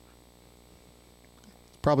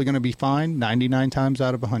 Probably going to be fine 99 times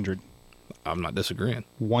out of 100. I'm not disagreeing.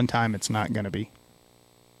 One time it's not going to be.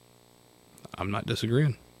 I'm not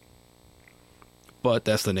disagreeing. But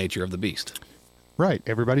that's the nature of the beast. Right.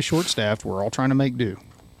 Everybody's short-staffed. We're all trying to make do.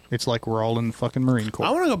 It's like we're all in the fucking Marine Corps. I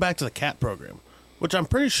want to go back to the CAP program, which I'm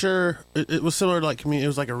pretty sure it was similar to like community. It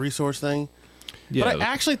was like a resource thing. Yeah, But I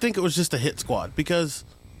actually think it was just a hit squad because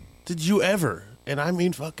did you ever, and I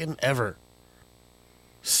mean fucking ever,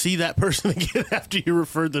 see that person again after you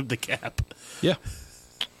referred them to CAP? yeah.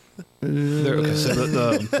 Okay,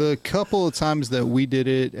 so The couple of times that we did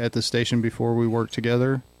it at the station before we worked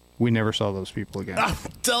together, we never saw those people again. I'm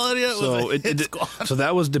telling you, it was a hit squad. so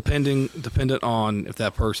that was dependent on if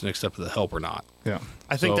that person accepted the help or not. Yeah.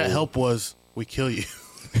 I think So- that help was we kill you.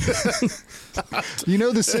 You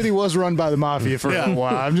know, the city was run by the mafia for Yeah. a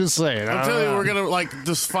while. I'm just saying. I'm telling you, we're gonna like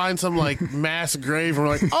just find some like mass grave, and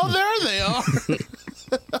we're like, oh, there they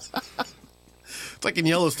are. It's like in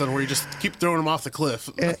Yellowstone where you just keep throwing them off the cliff.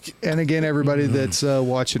 And again, everybody that's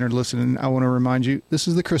watching or listening, I want to remind you, this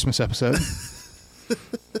is the Christmas episode.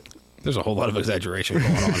 There's a whole lot of exaggeration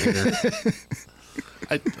going on here.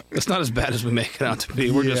 It's not as bad as we make it out to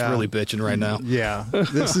be. We're just Yeah. really bitching right now. Yeah,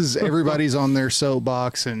 this is everybody's on their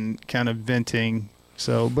soapbox and kind of venting.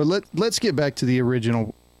 So, but let's get back to the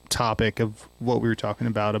original topic of what we were talking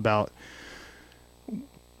about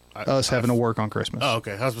us having to work on Christmas. Oh,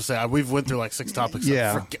 okay. I was gonna say we've went through like 6 topics.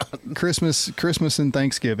 Yeah. I've forgotten. Christmas and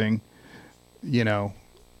Thanksgiving. You know,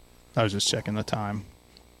 I was just checking the time.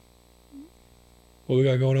 What we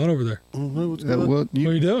got going on over there? What's Well, What are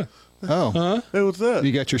you doing? oh, Huh? Hey, what's that?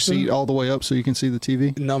 you got your seat all the way up so you can see the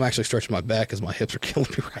TV. No, I'm actually stretching my back because my hips are killing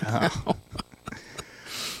me right now.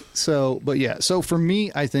 So, but yeah, so for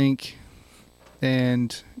me, I think,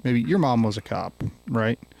 and maybe your mom was a cop,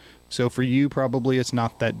 right? So for you, probably it's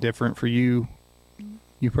not that different. For you,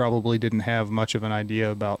 you probably didn't have much of an idea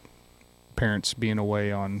about parents being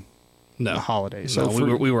away on No. the holidays. So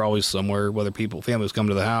So we were always somewhere, whether families come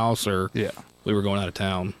to the house or yeah. we were going out of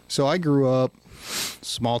town. So I grew up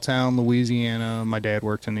small town Louisiana. My dad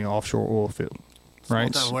worked in the offshore oil field,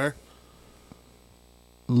 right? Small town where?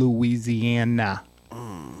 Louisiana.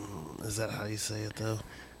 Is that how you say it though?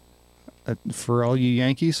 For all you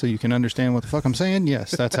Yankees, so you can understand what the fuck I'm saying,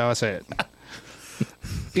 yes, that's how I say it.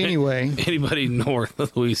 Anyway, Anybody north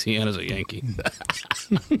of Louisiana is a Yankee.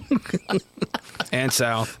 And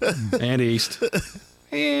south. And east.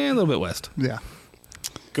 And a little bit west. yeah.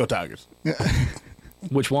 Go Tigers.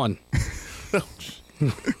 Which one?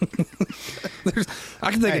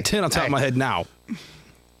 I can think of 10 on top of my head now.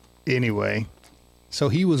 Anyway, so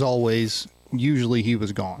he was usually he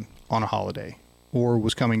was gone on a holiday or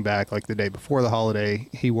was coming back like the day before the holiday.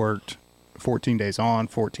 He worked 14 days on,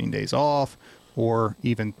 14 days off, or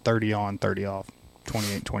even 30 on, 30 off,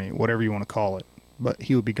 28, 28, whatever you want to call it. But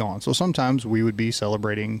he would be gone. So sometimes we would be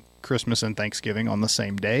celebrating Christmas and Thanksgiving on the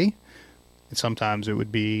same day. And sometimes it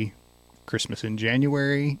would be Christmas in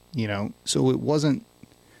January, you know. So it wasn't,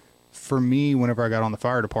 for me, whenever I got on the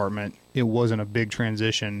fire department, it wasn't a big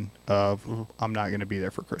transition of I'm not going to be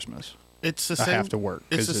there for Christmas. It's the I same. have to work,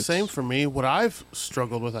 It's 'cause the same for me. What I've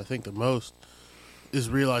struggled with, I think, the most is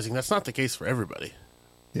realizing that's not the case for everybody.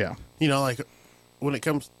 Yeah. You know, like when it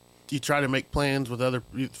comes, you try to make plans with other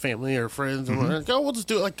family or friends, and we're like, oh, we'll just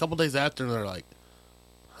do it like a couple days after, and they're like,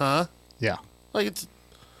 huh? Yeah. Like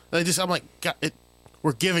I'm like, God,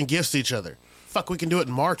 we're giving gifts to each other. Fuck, we can do it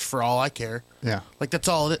in March for all I care. Yeah. Like that's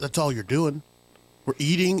all you're doing. We're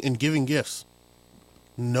eating and giving gifts.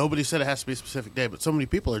 Nobody said it has to be a specific day, but so many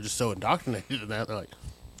people are just so indoctrinated in that. They're like,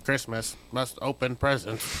 Christmas must open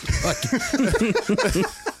presents. Like,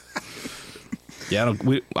 Yeah,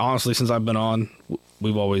 we honestly, since I've been on,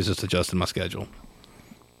 we've always just adjusted my schedule.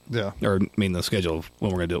 Yeah. Or, I mean, the schedule of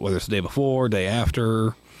when we're going to do it, whether it's the day before, day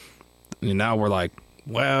after. And now we're like,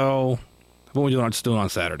 well, what are we doing? Just doing it on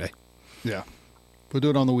Saturday. Yeah. We'll do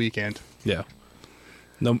it on the weekend. Yeah.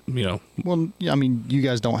 No, you know, Well, yeah, I mean, you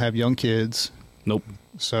guys don't have young kids. nope.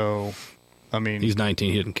 So, I mean, He's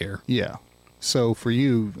 19. He didn't care. yeah. So for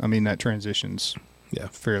you, I mean, that transition's Yeah.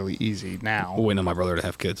 fairly easy now. We're waiting on my brother to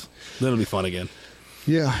have kids. Then it'll be fun again.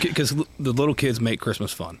 Yeah. Because the little kids make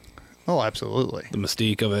Christmas fun. Oh, absolutely. The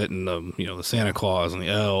mystique of it, and the Santa Claus and the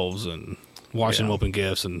elves, and watching them open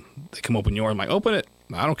gifts, and they come open yours. I'm like, open it.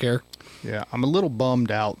 I don't care. Yeah. I'm a little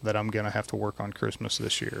bummed out that I'm going to have to work on Christmas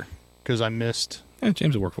this year because I missed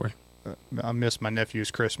James will work for you. my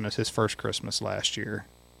nephew's Christmas, his first Christmas last year.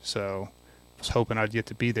 So was hoping I'd get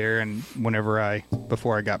to be there, and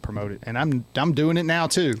before I got promoted, and I'm doing it now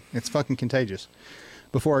too. It's fucking contagious.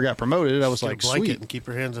 Before I got promoted, I was like, Get a blanket sweet. and keep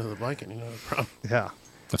your hands under the blanket. You know the problem. Yeah,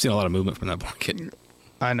 I've seen a lot of movement from that blanket.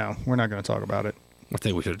 I know. We're not going to talk about it. I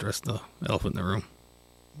think we should address the elephant in the room.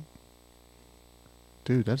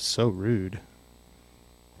 Dude, that's so rude.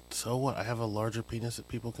 So what? I have a larger penis that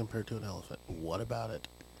people compare to an elephant. What about it?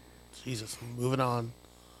 Jesus, moving on.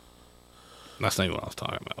 That's not even what I was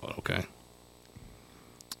talking about, okay.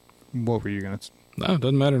 What were you going to... No, it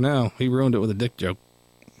doesn't matter now. He ruined it with a dick joke.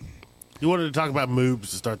 You wanted to talk about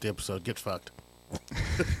moobs to start the episode. Get fucked.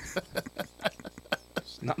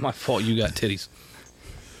 It's not my fault you got titties.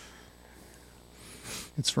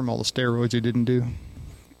 It's from all the steroids you didn't do.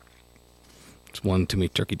 It's one too many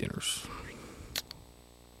turkey dinners.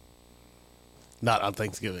 Not on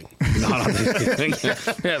Thanksgiving. Not on Thanksgiving.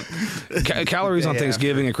 Yeah. Calories on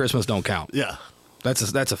Thanksgiving and Christmas don't count. Yeah. That's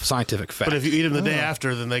a scientific fact. But if you eat them the day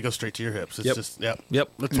after, then they go straight to your hips. It's just,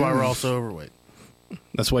 Yep. That's why we're all so overweight.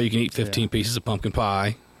 That's why you can eat 15 pieces of pumpkin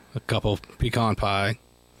pie, a couple pecan pie,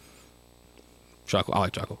 chocolate. I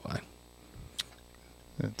like chocolate pie.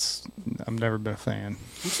 I've never been a fan.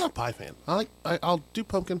 I'm not a pie fan. I'll do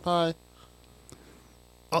pumpkin pie.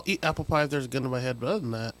 I'll eat apple pie if there's a gun in my head, but other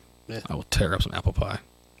than that, I will tear up some apple pie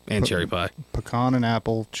and cherry pie. Pecan and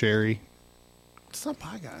apple, cherry. It's not a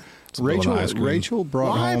pie guy. Rachel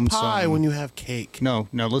brought Why home pie some... when you have cake? No,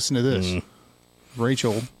 listen to this.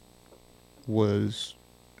 Rachel was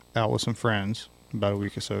out with some friends about a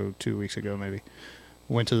week or so, 2 weeks ago maybe.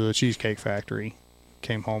 Went to the Cheesecake Factory,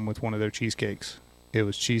 came home with one of their cheesecakes. It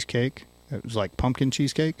was cheesecake. It was like pumpkin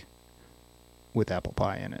cheesecake with apple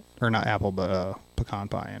pie in it. Or not apple, but pecan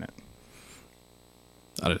pie in it.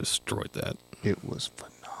 I'd have destroyed that. It was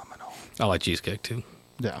phenomenal. I like cheesecake too.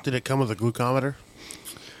 Yeah. Did it come with a glucometer?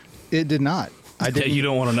 It did not. You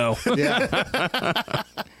don't want to know. Yeah.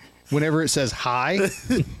 Whenever it says hi,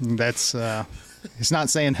 that's it's not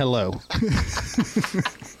saying hello.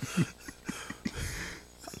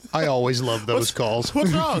 I always love those calls.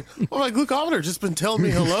 What's wrong? Well, my glucometer just been telling me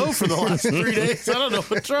hello for the last 3 days. I don't know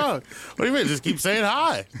what's wrong. What do you mean? Just keep saying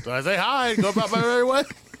hi. So I say hi and go about my merry way.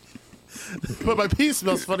 But my pee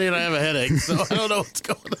smells funny and I have a headache, so I don't know what's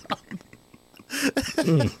going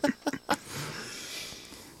on.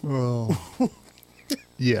 Well,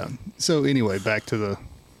 yeah. So anyway, back to the...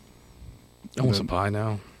 I want some pie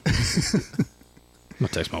now. I'm going to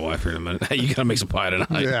text my wife here in a minute. Hey, you got to make some pie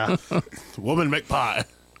tonight. Yeah. Woman make pie.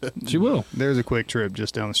 She will. There's a quick trip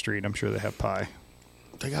just down the street. I'm sure they have pie.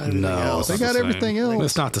 They got everything No, else. They got everything else.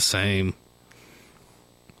 It's not the same.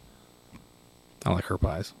 I like her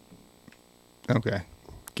pies. Okay.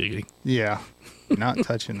 Giggity. Yeah. Not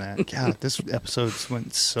touching that. God, this episode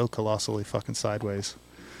went so colossally fucking sideways.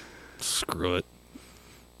 Screw it.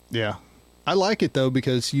 Yeah. I like it, though,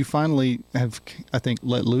 because you finally have, I think,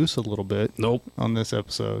 let loose a little bit. Nope. On this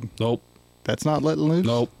episode. Nope. That's not letting loose?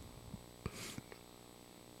 Nope.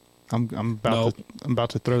 I'm about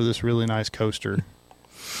to throw this really nice coaster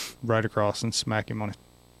right across and smack him on his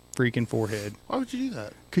freaking forehead. Why would you do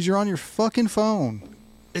that? Because you're on your fucking phone.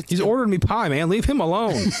 He's ordering me pie, man. Leave him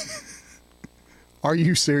alone. Are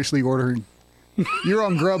you seriously ordering? You're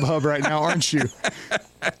on Grubhub right now, aren't you?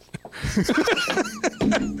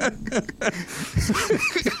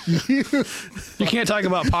 You can't talk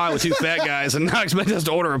about pie with two fat guys and not expect us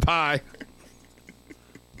to order a pie.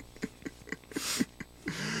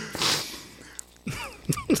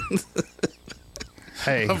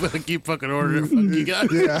 Hey. I'm going to keep fucking ordering it. Fuck you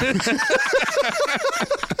guys. Yeah.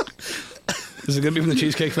 Is it going to be from the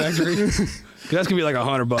Cheesecake Factory? 'Cause that's going to be like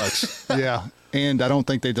 $100. Yeah. And I don't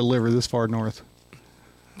think they deliver this far north.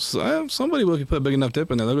 So, somebody will put a big enough tip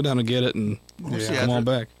in there. They'll go down and get it and come on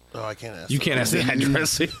back. Oh, I can't ask. You can't ask the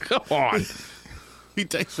address. Come on. He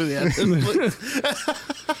texts for the address.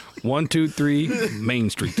 123 Main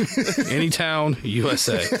Street, Anytown,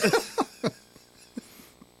 USA.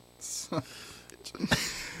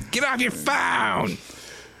 Get off your phone.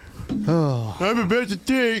 Oh. I'm about to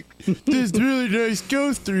take this really nice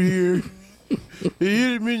coaster here and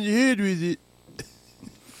hit him in the head with it.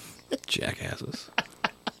 Jackasses.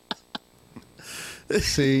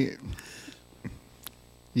 See.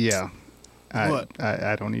 Yeah. What?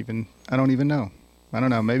 I don't even know. I don't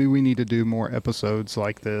know. Maybe we need to do more episodes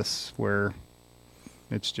like this where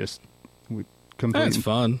it's just complete That's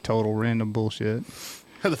fun. total random bullshit.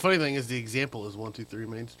 The funny thing is the example is 123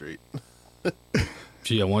 Main Street.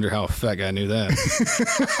 Gee, I wonder how a fat guy knew that.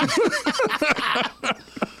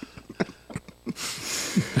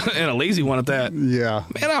 And a lazy one at that. Yeah.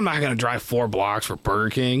 Man, I'm not going to drive 4 blocks for Burger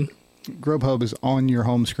King. Grubhub is on your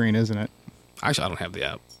home screen, isn't it? Actually, I don't have the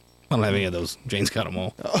app. I don't have any of those. Jane's got them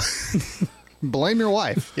all. Blame your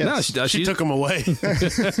wife. Yes. No, she does. She took them away.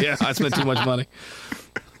 Yeah, I spent too much money.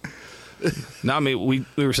 No, I mean,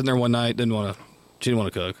 we were sitting there one night, she didn't want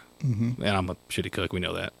to cook. Mm-hmm. And I'm a shitty cook, we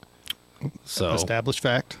know that. So established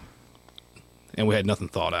fact. And we had nothing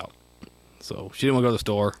thought out. So she didn't want to go to the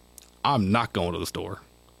store. I'm not going to the store.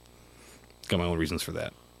 Got my own reasons for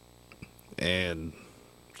that. And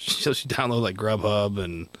she downloaded like Grubhub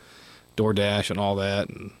and DoorDash and all that.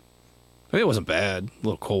 And I mean, it wasn't bad. A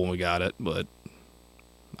little cold when we got it, but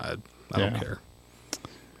I don't care.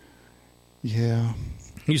 Yeah.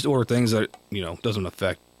 You used to order things that, doesn't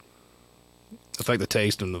affect the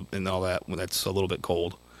taste and all that when that's a little bit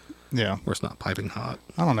cold. Yeah. Where it's not piping hot.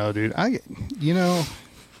 I don't know, dude. I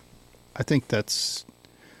think that's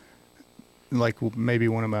like maybe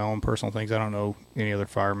one of my own personal things. I don't know any other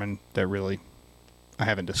firemen that really, I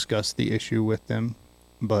haven't discussed the issue with them,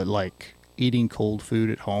 but like eating cold food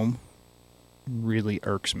at home really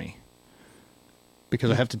irks me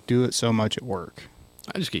because I have to do it so much at work.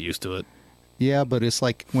 I just get used to it. Yeah, but it's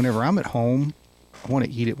like whenever I'm at home, I want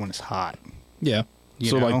to eat it when it's hot. Yeah.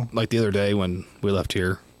 You know? like the other day when we left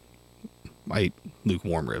here, I ate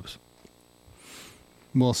lukewarm ribs.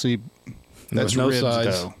 Well, see, There was no ribs,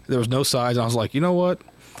 sides. though. There was no sides. And I was like, you know what?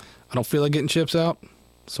 I don't feel like getting chips out,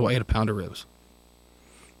 so I ate a pound of ribs.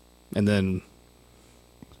 And then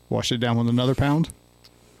Wash it down with another pound?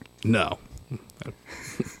 no,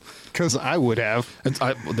 Because I would have.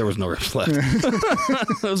 there was no ribs left.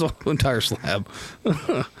 It was an entire slab. but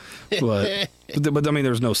I mean,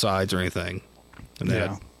 there was no sides or anything. And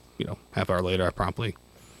then, half hour later, I promptly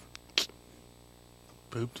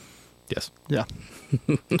Pooped. yes. Yeah.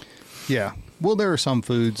 Yeah. Well, there are some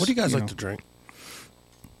foods. What do you guys like to drink?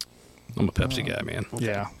 I'm a Pepsi guy, man.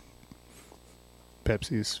 Yeah.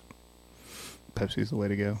 Pepsi's the way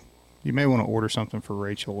to go. You may want to order something for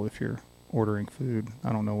Rachel if you're ordering food.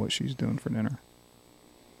 I don't know what she's doing for dinner.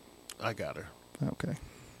 I got her. Okay.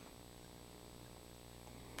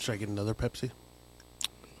 Should I get another Pepsi?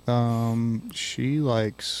 She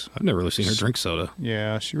likes. I've never really seen her drink soda.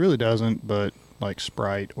 Yeah, she really doesn't, but like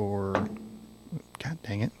Sprite or. God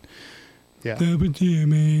dang it. Yeah.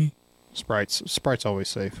 Sprite's always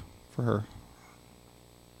safe for her.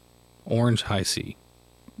 Orange High C.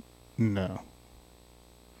 No.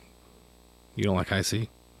 You don't like High C?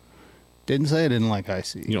 Didn't say I didn't like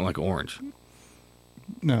icy. You don't like orange?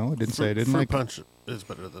 No, I didn't say I didn't fruit like. punch is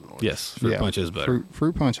better than orange. Yes, fruit punch is better.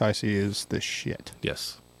 Fruit punch icy is the shit.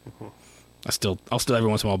 Yes. I'll still every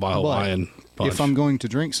once in a while buy Hawaiian punch. If I'm going to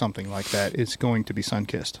drink something like that, it's going to be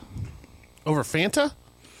Sunkissed. Over Fanta?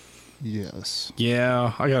 Yes.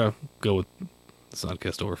 Yeah, I gotta go with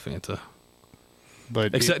Sunkissed over Fanta.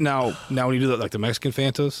 But Except now when you do that, like the Mexican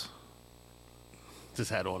Fantas, Just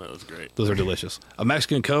had one. It was great. those are delicious. A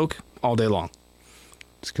Mexican Coke all day long.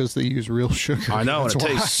 it's because they use real sugar. I know, and That's it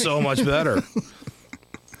why. tastes so much better.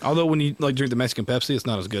 Although when you drink the Mexican Pepsi, it's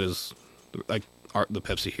not as good as the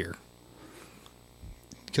Pepsi here.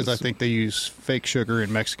 Because I think they use fake sugar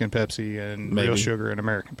in Mexican Pepsi and real sugar in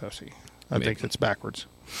American Pepsi. I think it's backwards.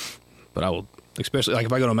 But I will, especially like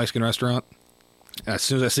if I go to a Mexican restaurant, and as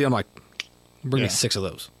soon as I see them, I'm like, bring me 6 of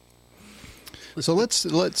those. So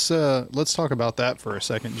let's talk about that for a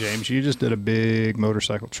second, James. You just did a big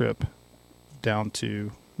motorcycle trip down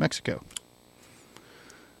to Mexico.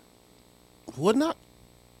 Would not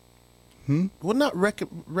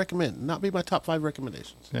recommend. Not be my top 5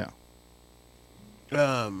 recommendations. Yeah.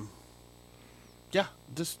 Yeah,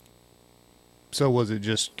 just So was it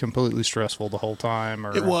just completely stressful the whole time?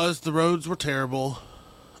 Or? it was. The roads were terrible.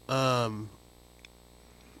 Lots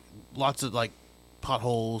of like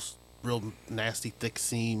potholes, real nasty thick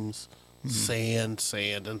seams, sand,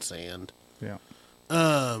 and sand. Yeah.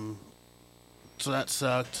 So that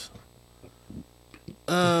sucked.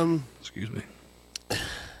 Excuse me.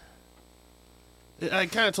 I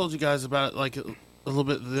kind of told you guys about it like a little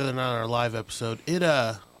bit the other night on our live episode.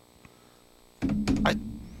 I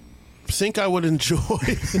think I would enjoy.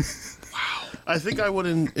 Wow. I think I would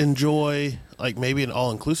enjoy like maybe an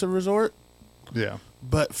all-inclusive resort. Yeah.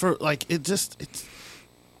 But for like it's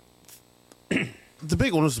the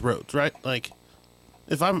big one was the roads, right? Like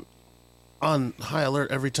if I'm on high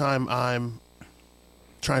alert every time I'm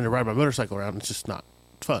trying to ride my motorcycle around, it's just not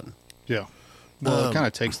fun. Yeah. Well, it kind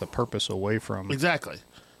of takes the purpose away from. Exactly.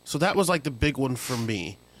 So that was like the big one for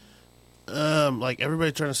me. Like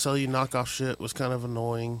everybody trying to sell you knockoff shit was kind of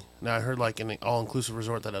annoying. Now I heard like in an all-inclusive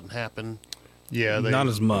resort that doesn't happen. Yeah. Not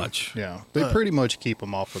as much. Yeah. They pretty much keep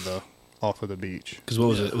them off of the beach. Because what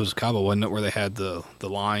was it? It was Cabo, wasn't it, where they had the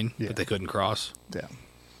line Yeah. that they couldn't cross? Yeah.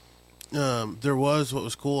 There was what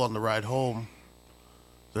was cool on the ride home.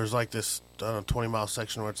 there's like this 20-mile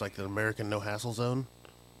section where it's like the American no hassle zone,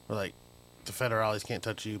 where like the federales can't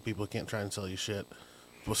touch you, people can't try and sell you shit.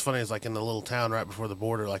 What's funny is like in the little town right before the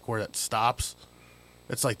border, like where that stops,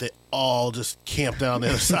 it's like they all just camped out on the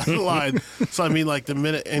other side of the line. So I mean, like the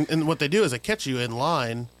minute and what they do is they catch you in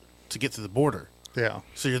line to get to the border. Yeah.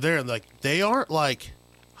 So you're there and like they aren't like,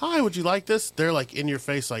 "Hi, would you like this?" They're like in your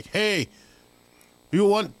face, like, "Hey, you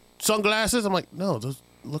want sunglasses?" I'm like, "No, those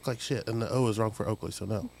look like shit," and the O is wrong for Oakley, so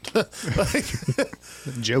no. Like,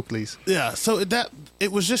 Jokeleys. yeah. So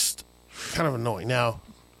it was just kind of annoying. Now,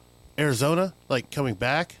 Arizona, like coming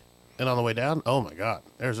back and on the way down, oh my God,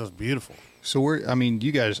 Arizona's beautiful. So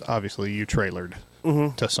you guys, obviously, you trailered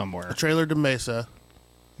to somewhere. I trailered to Mesa,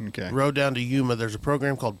 Okay. rode down to Yuma. There's a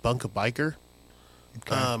program called Bunk a Biker,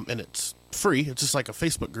 Okay. and it's free. It's just like a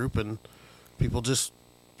Facebook group, and people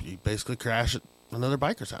you basically crash at another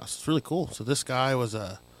biker's house. It's really cool. So this guy was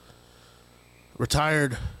a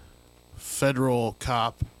retired federal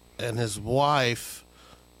cop, and his wife,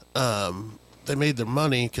 they made their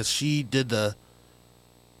money because she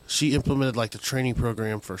implemented like the training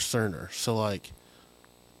program for Cerner. So like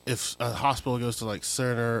if a hospital goes to like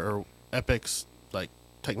Cerner or Epic's like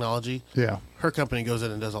technology, Yeah. her company goes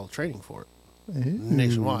in and does all the training for it Ooh.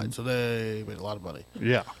 nationwide. So they made a lot of money.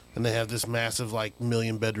 Yeah. And they have this massive like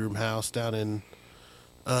 1,000,000-bedroom house down in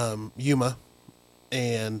Yuma.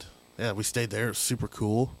 And yeah, we stayed there. It was super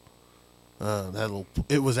cool.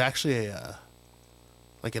 It was actually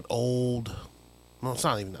like an old, well, it's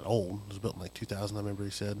not even that old. It was built in like 2000, I remember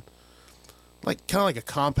he said. Like kind of like a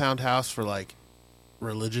compound house for like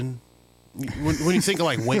religion. When you think of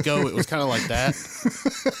like Waco, it was kind of like that.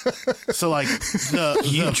 So like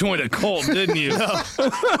You joined a cult, didn't you?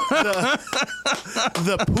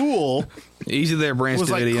 the pool Easy there, Branch was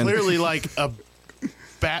like Davidian. clearly like a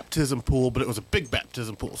baptism pool, but it was a big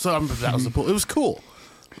baptism pool. So that was the pool. It was cool.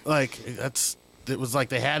 Like it was like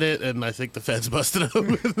they had it, and I think the feds busted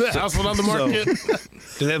them. The house went on the market.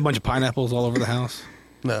 Did they have a bunch of pineapples all over the house?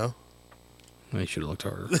 No. They should have looked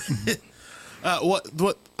harder.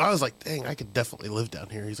 What I was like, dang, I could definitely live down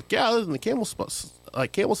here. He's like, yeah, I live in the camel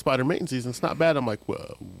spider mating season. It's not bad. I'm like,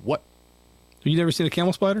 what? You never seen a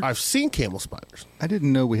camel spider? I've seen camel spiders. I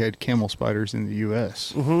didn't know we had camel spiders in the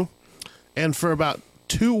U.S. Mm-hmm. And for about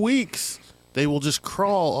 2 weeks, they will just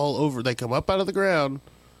crawl all over. They come up out of the ground,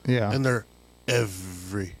 Yeah. and they're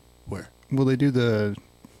everywhere. Well, they do the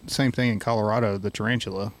same thing in Colorado, the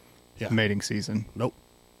tarantula Yeah. mating season. Nope.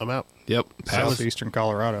 I'm out. Yep. Southeastern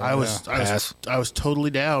Colorado. I was totally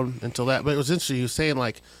down until that, but it was interesting. He was saying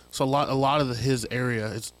like, so a lot of his area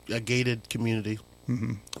is a gated community.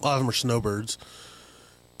 Mm-hmm. A lot of them are snowbirds,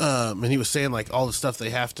 and he was saying like all the stuff they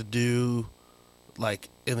have to do, like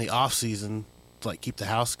in the off season, to like keep the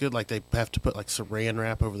house good. Like they have to put like Saran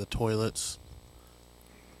wrap over the toilets,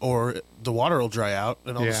 or the water will dry out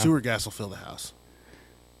and all the sewer gas will fill the house.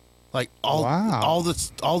 Like all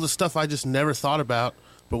the stuff I just never thought about.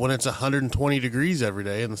 But when it's 120 degrees every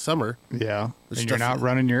day in the summer, Yeah. And you're not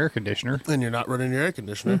running your air conditioner. and you're not running your air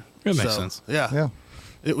conditioner, That makes sense. Yeah, Yeah.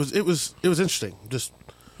 It was interesting. Just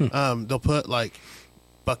they'll put like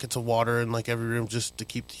buckets of water in like every room just to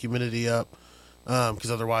keep the humidity up, because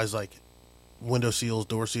otherwise like window seals,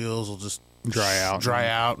 door seals will just Dry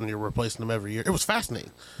out. and you're replacing them every year. It was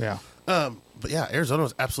fascinating. Yeah. But yeah, Arizona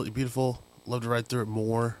was absolutely beautiful. Love to ride through it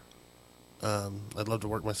more. I'd love to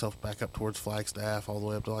work myself back up towards Flagstaff, all the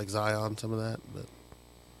way up to like Zion, some of that. But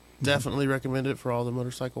definitely recommend it for all the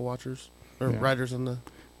motorcycle watchers or riders in the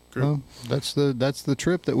group. Well, that's the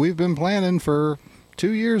trip that we've been planning for 2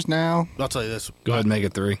 years now. I'll tell you this. Go ahead and make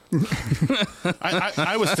it 3.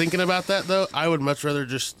 I was thinking about that though. I would much rather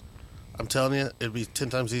just. I'm telling you, it'd be 10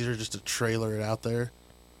 times easier just to trailer it out there.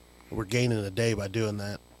 We're gaining a day by doing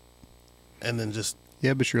that, and then just.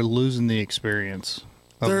 Yeah, but you're losing the experience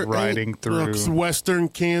of riding through Western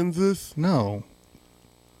Kansas. No.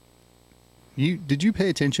 Did you pay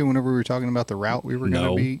attention whenever we were talking about the route we were going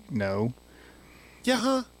to be? No. Yeah,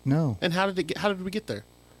 huh? No. And how did we get there?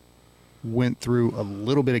 Went through a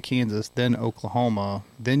little bit of Kansas, then Oklahoma,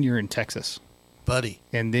 then you're in Texas, Buddy.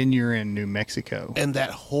 and then you're in New Mexico. And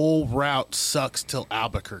that whole route sucks till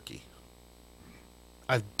Albuquerque.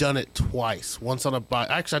 I've done it twice. Once on a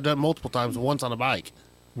bike. Actually, I've done it multiple times. Once on a bike.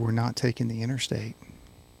 We're not taking the interstate.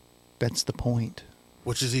 That's the point.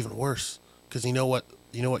 Which is even worse. Because you know what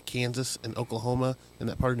Kansas and Oklahoma and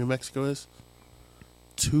that part of New Mexico is?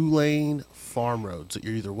 2-lane farm roads that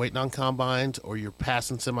you're either waiting on combines or you're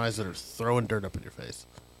passing semis that are throwing dirt up in your face.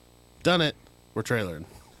 Done it. We're trailering.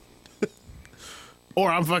 Or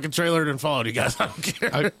I'm fucking trailered and followed you guys. I don't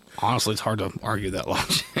care. Honestly, it's hard to argue that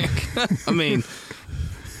logic. I mean,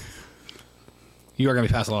 You are going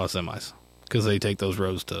to be passing a lot of semis because they take those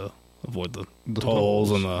roads to avoid the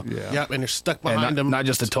tolls and the... Yeah. Yep, and you're stuck behind them. Not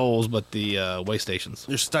just the tolls, but the way stations.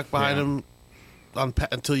 You're stuck behind them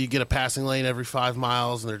until you get a passing lane every 5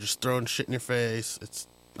 miles, and they're just throwing shit in your face. It's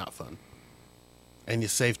not fun. And you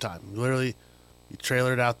save time. Literally, you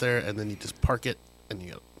trailer it out there, and then you just park it, and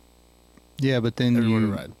you go but then everywhere to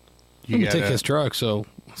ride. You take his truck, so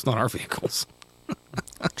it's not our vehicles.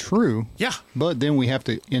 True. Yeah. But then we have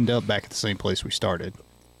to end up back at the same place we started.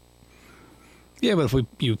 Yeah, but if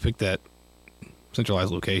you pick that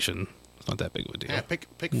centralized location, it's not that big of a deal. Yeah, pick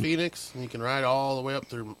Phoenix, and you can ride all the way up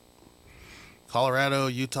through Colorado,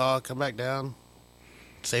 Utah, come back down,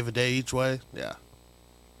 save a day each way. Yeah,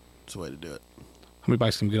 it's the way to do it. How many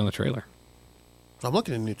bikes can we get on the trailer? I'm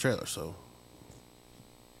looking at a new trailer, so...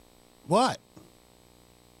 What?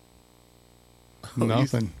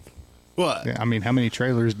 Nothing. What? Yeah, I mean, how many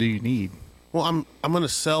trailers do you need? Well, I'm going to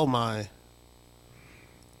sell my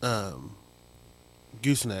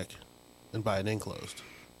gooseneck and buy an enclosed.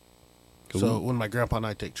 Cool. So when my grandpa and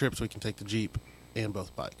I take trips, we can take the Jeep and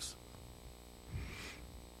both bikes.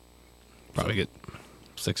 Probably get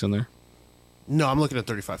 6 in there. No, I'm looking at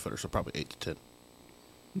 35-footer, so probably 8 to 10.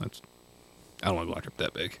 I don't want to go on a trip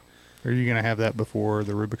that big. Are you going to have that before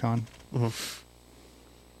the Rubicon? Mm-hmm.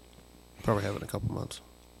 Probably have it in a couple months.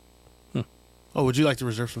 Oh, would you like to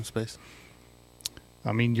reserve some space?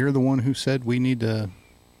 I mean, you're the one who said we need to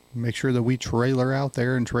make sure that we trailer out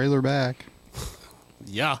there and trailer back.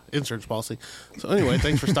 Yeah, insurance policy. So anyway,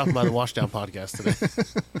 thanks for stopping by the Washdown podcast today.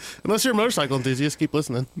 Unless you're a motorcycle enthusiast, keep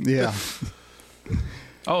listening. Yeah.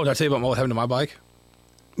 Oh, did I tell you about what happened to my bike?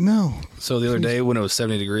 No. So the other day when it was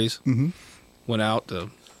 70 degrees, Mm-hmm. went out to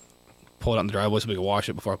pull it out in the driveway so we could wash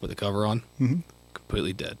it before I put the cover on. Mm-hmm.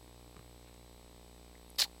 Completely dead.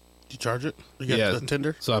 Did you charge it? You got the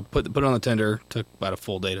tender? So I put it on the tender. Took about a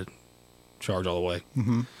full day to charge all the way.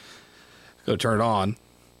 Mm-hmm. Go turn it on.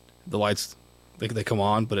 The lights, they come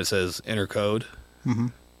on, but it says enter code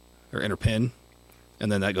or enter pin, and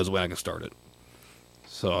then that goes away and I can start it.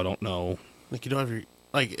 So I don't know. Like you don't have your...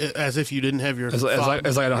 Like, as if you didn't have your As like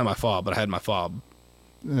I don't have my fob, but I had my fob.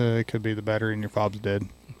 It could be the battery in your fob's dead.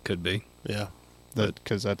 Could be. Yeah.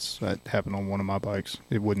 Because that happened on one of my bikes.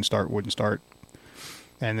 It wouldn't start.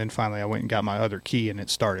 And then finally I went and got my other key and it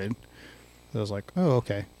started. I was like, oh,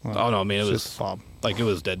 okay. Well, Oh, no, I mean, it was just a fob. like it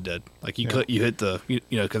was dead. Like you hit the, you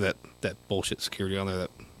know, because that bullshit security on there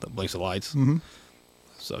that blinks the lights. Mm-hmm.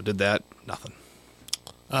 So did that, nothing.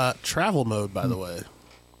 Travel mode, by the way.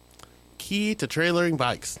 Key to trailering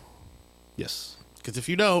bikes. Yes. Because if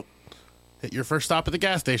you don't, at your first stop at the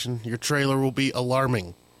gas station, your trailer will be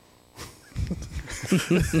alarming.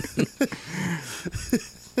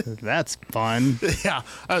 That's fun. Yeah.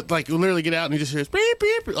 Like, you literally get out and you just hear beep,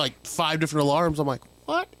 beep, like 5 different alarms. I'm like,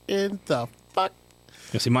 what in the fuck?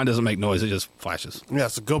 Yeah, see, mine doesn't make noise. It just flashes. Yeah,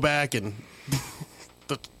 so go back and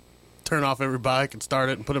turn off every bike and start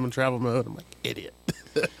it and put them in travel mode. I'm like, idiot.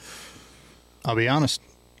 I'll be honest.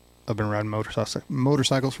 I've been riding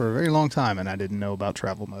motorcycles for a very long time, and I didn't know about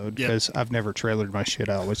travel mode because I've never trailered my shit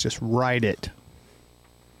out. Let's just ride it.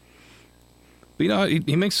 But, you know,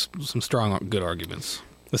 he makes some strong, good arguments.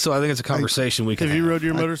 So I think it's a conversation we can have. Have you rode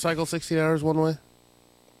your motorcycle 16 hours one way?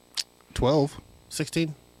 12.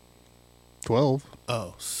 16? 12.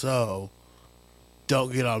 Oh, so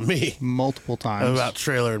don't get on me Multiple times. about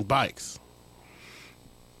trailer and bikes.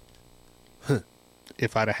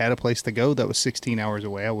 If I'd have had a place to go that was 16 hours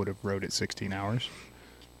away, I would have rode it 16 hours.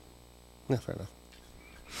 Yeah, fair enough.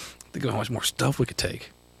 Think of how much more stuff we could take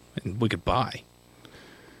and we could buy.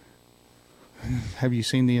 Have you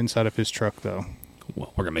seen the inside of his truck, though?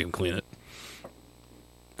 Well, we're going to make him clean it.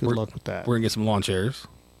 Good luck with that. We're going to get some lawn chairs.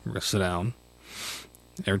 We're going to sit down.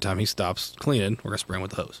 Every time he stops cleaning, we're going to spray him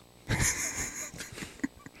with the hose.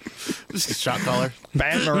 Just a shot collar.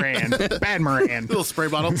 Bad Moran. Bad Moran. Little spray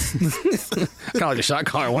bottle. Kind of like a shot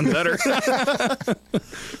collar, one better.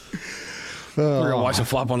 We're going to watch him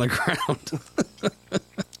flop on the ground.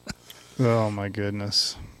 Oh, my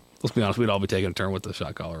goodness. Let's be honest, we'd all be taking a turn with the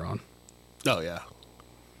shot collar on. Oh, yeah.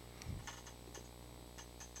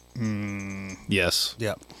 Yes.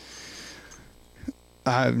 Yeah.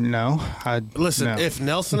 No. Listen, no. if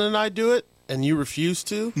Nelson and I do it and you refuse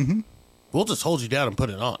to, we'll just hold you down and put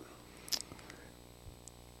it on.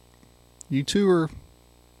 You two are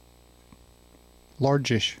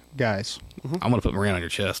largish guys. I'm going to put Moran on your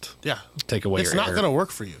chest. Yeah. Take away It's your not hair. going to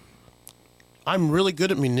work for you. I'm really good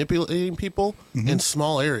at manipulating people in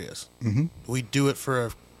small areas. We do it for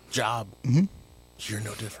a job. You're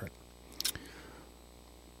no different.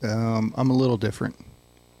 I'm a little different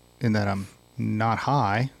in that I'm not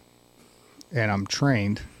high and I'm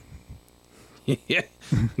trained. Yeah.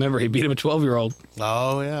 Remember, he beat him a 12-year-old.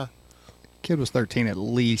 Oh, yeah. Kid was 13 at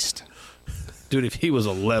least. Dude, if he was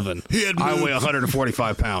 11, I weigh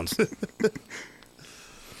 145 pounds.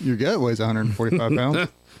 Your gut weighs 145 pounds.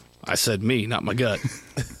 I said me, not my gut.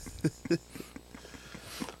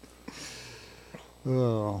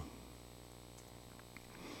 Oh.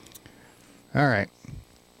 All right.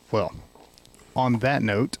 Well, on that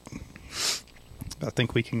note, I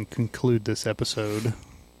think we can conclude this episode.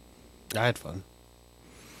 I had fun.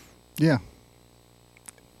 Yeah.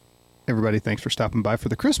 Everybody, thanks for stopping by for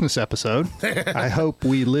the Christmas episode. I hope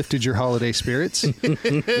we lifted your holiday spirits.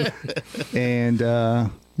 And,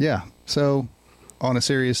 yeah. So, on a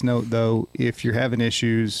serious note, though, if you're having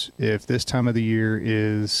issues, if this time of the year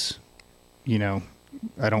is, you know,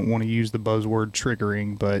 I don't want to use the buzzword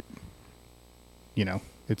triggering, but, you know,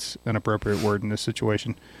 it's an appropriate word in this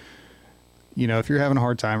situation. You know, if you're having a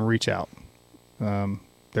hard time, reach out.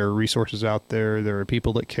 There are resources out there. There are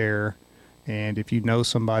people that care. And if you know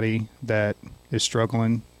somebody that is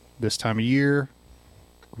struggling this time of year,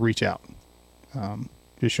 reach out.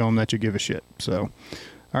 Just show them that you give a shit. So,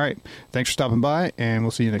 all right. Thanks for stopping by, and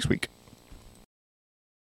we'll see you next week.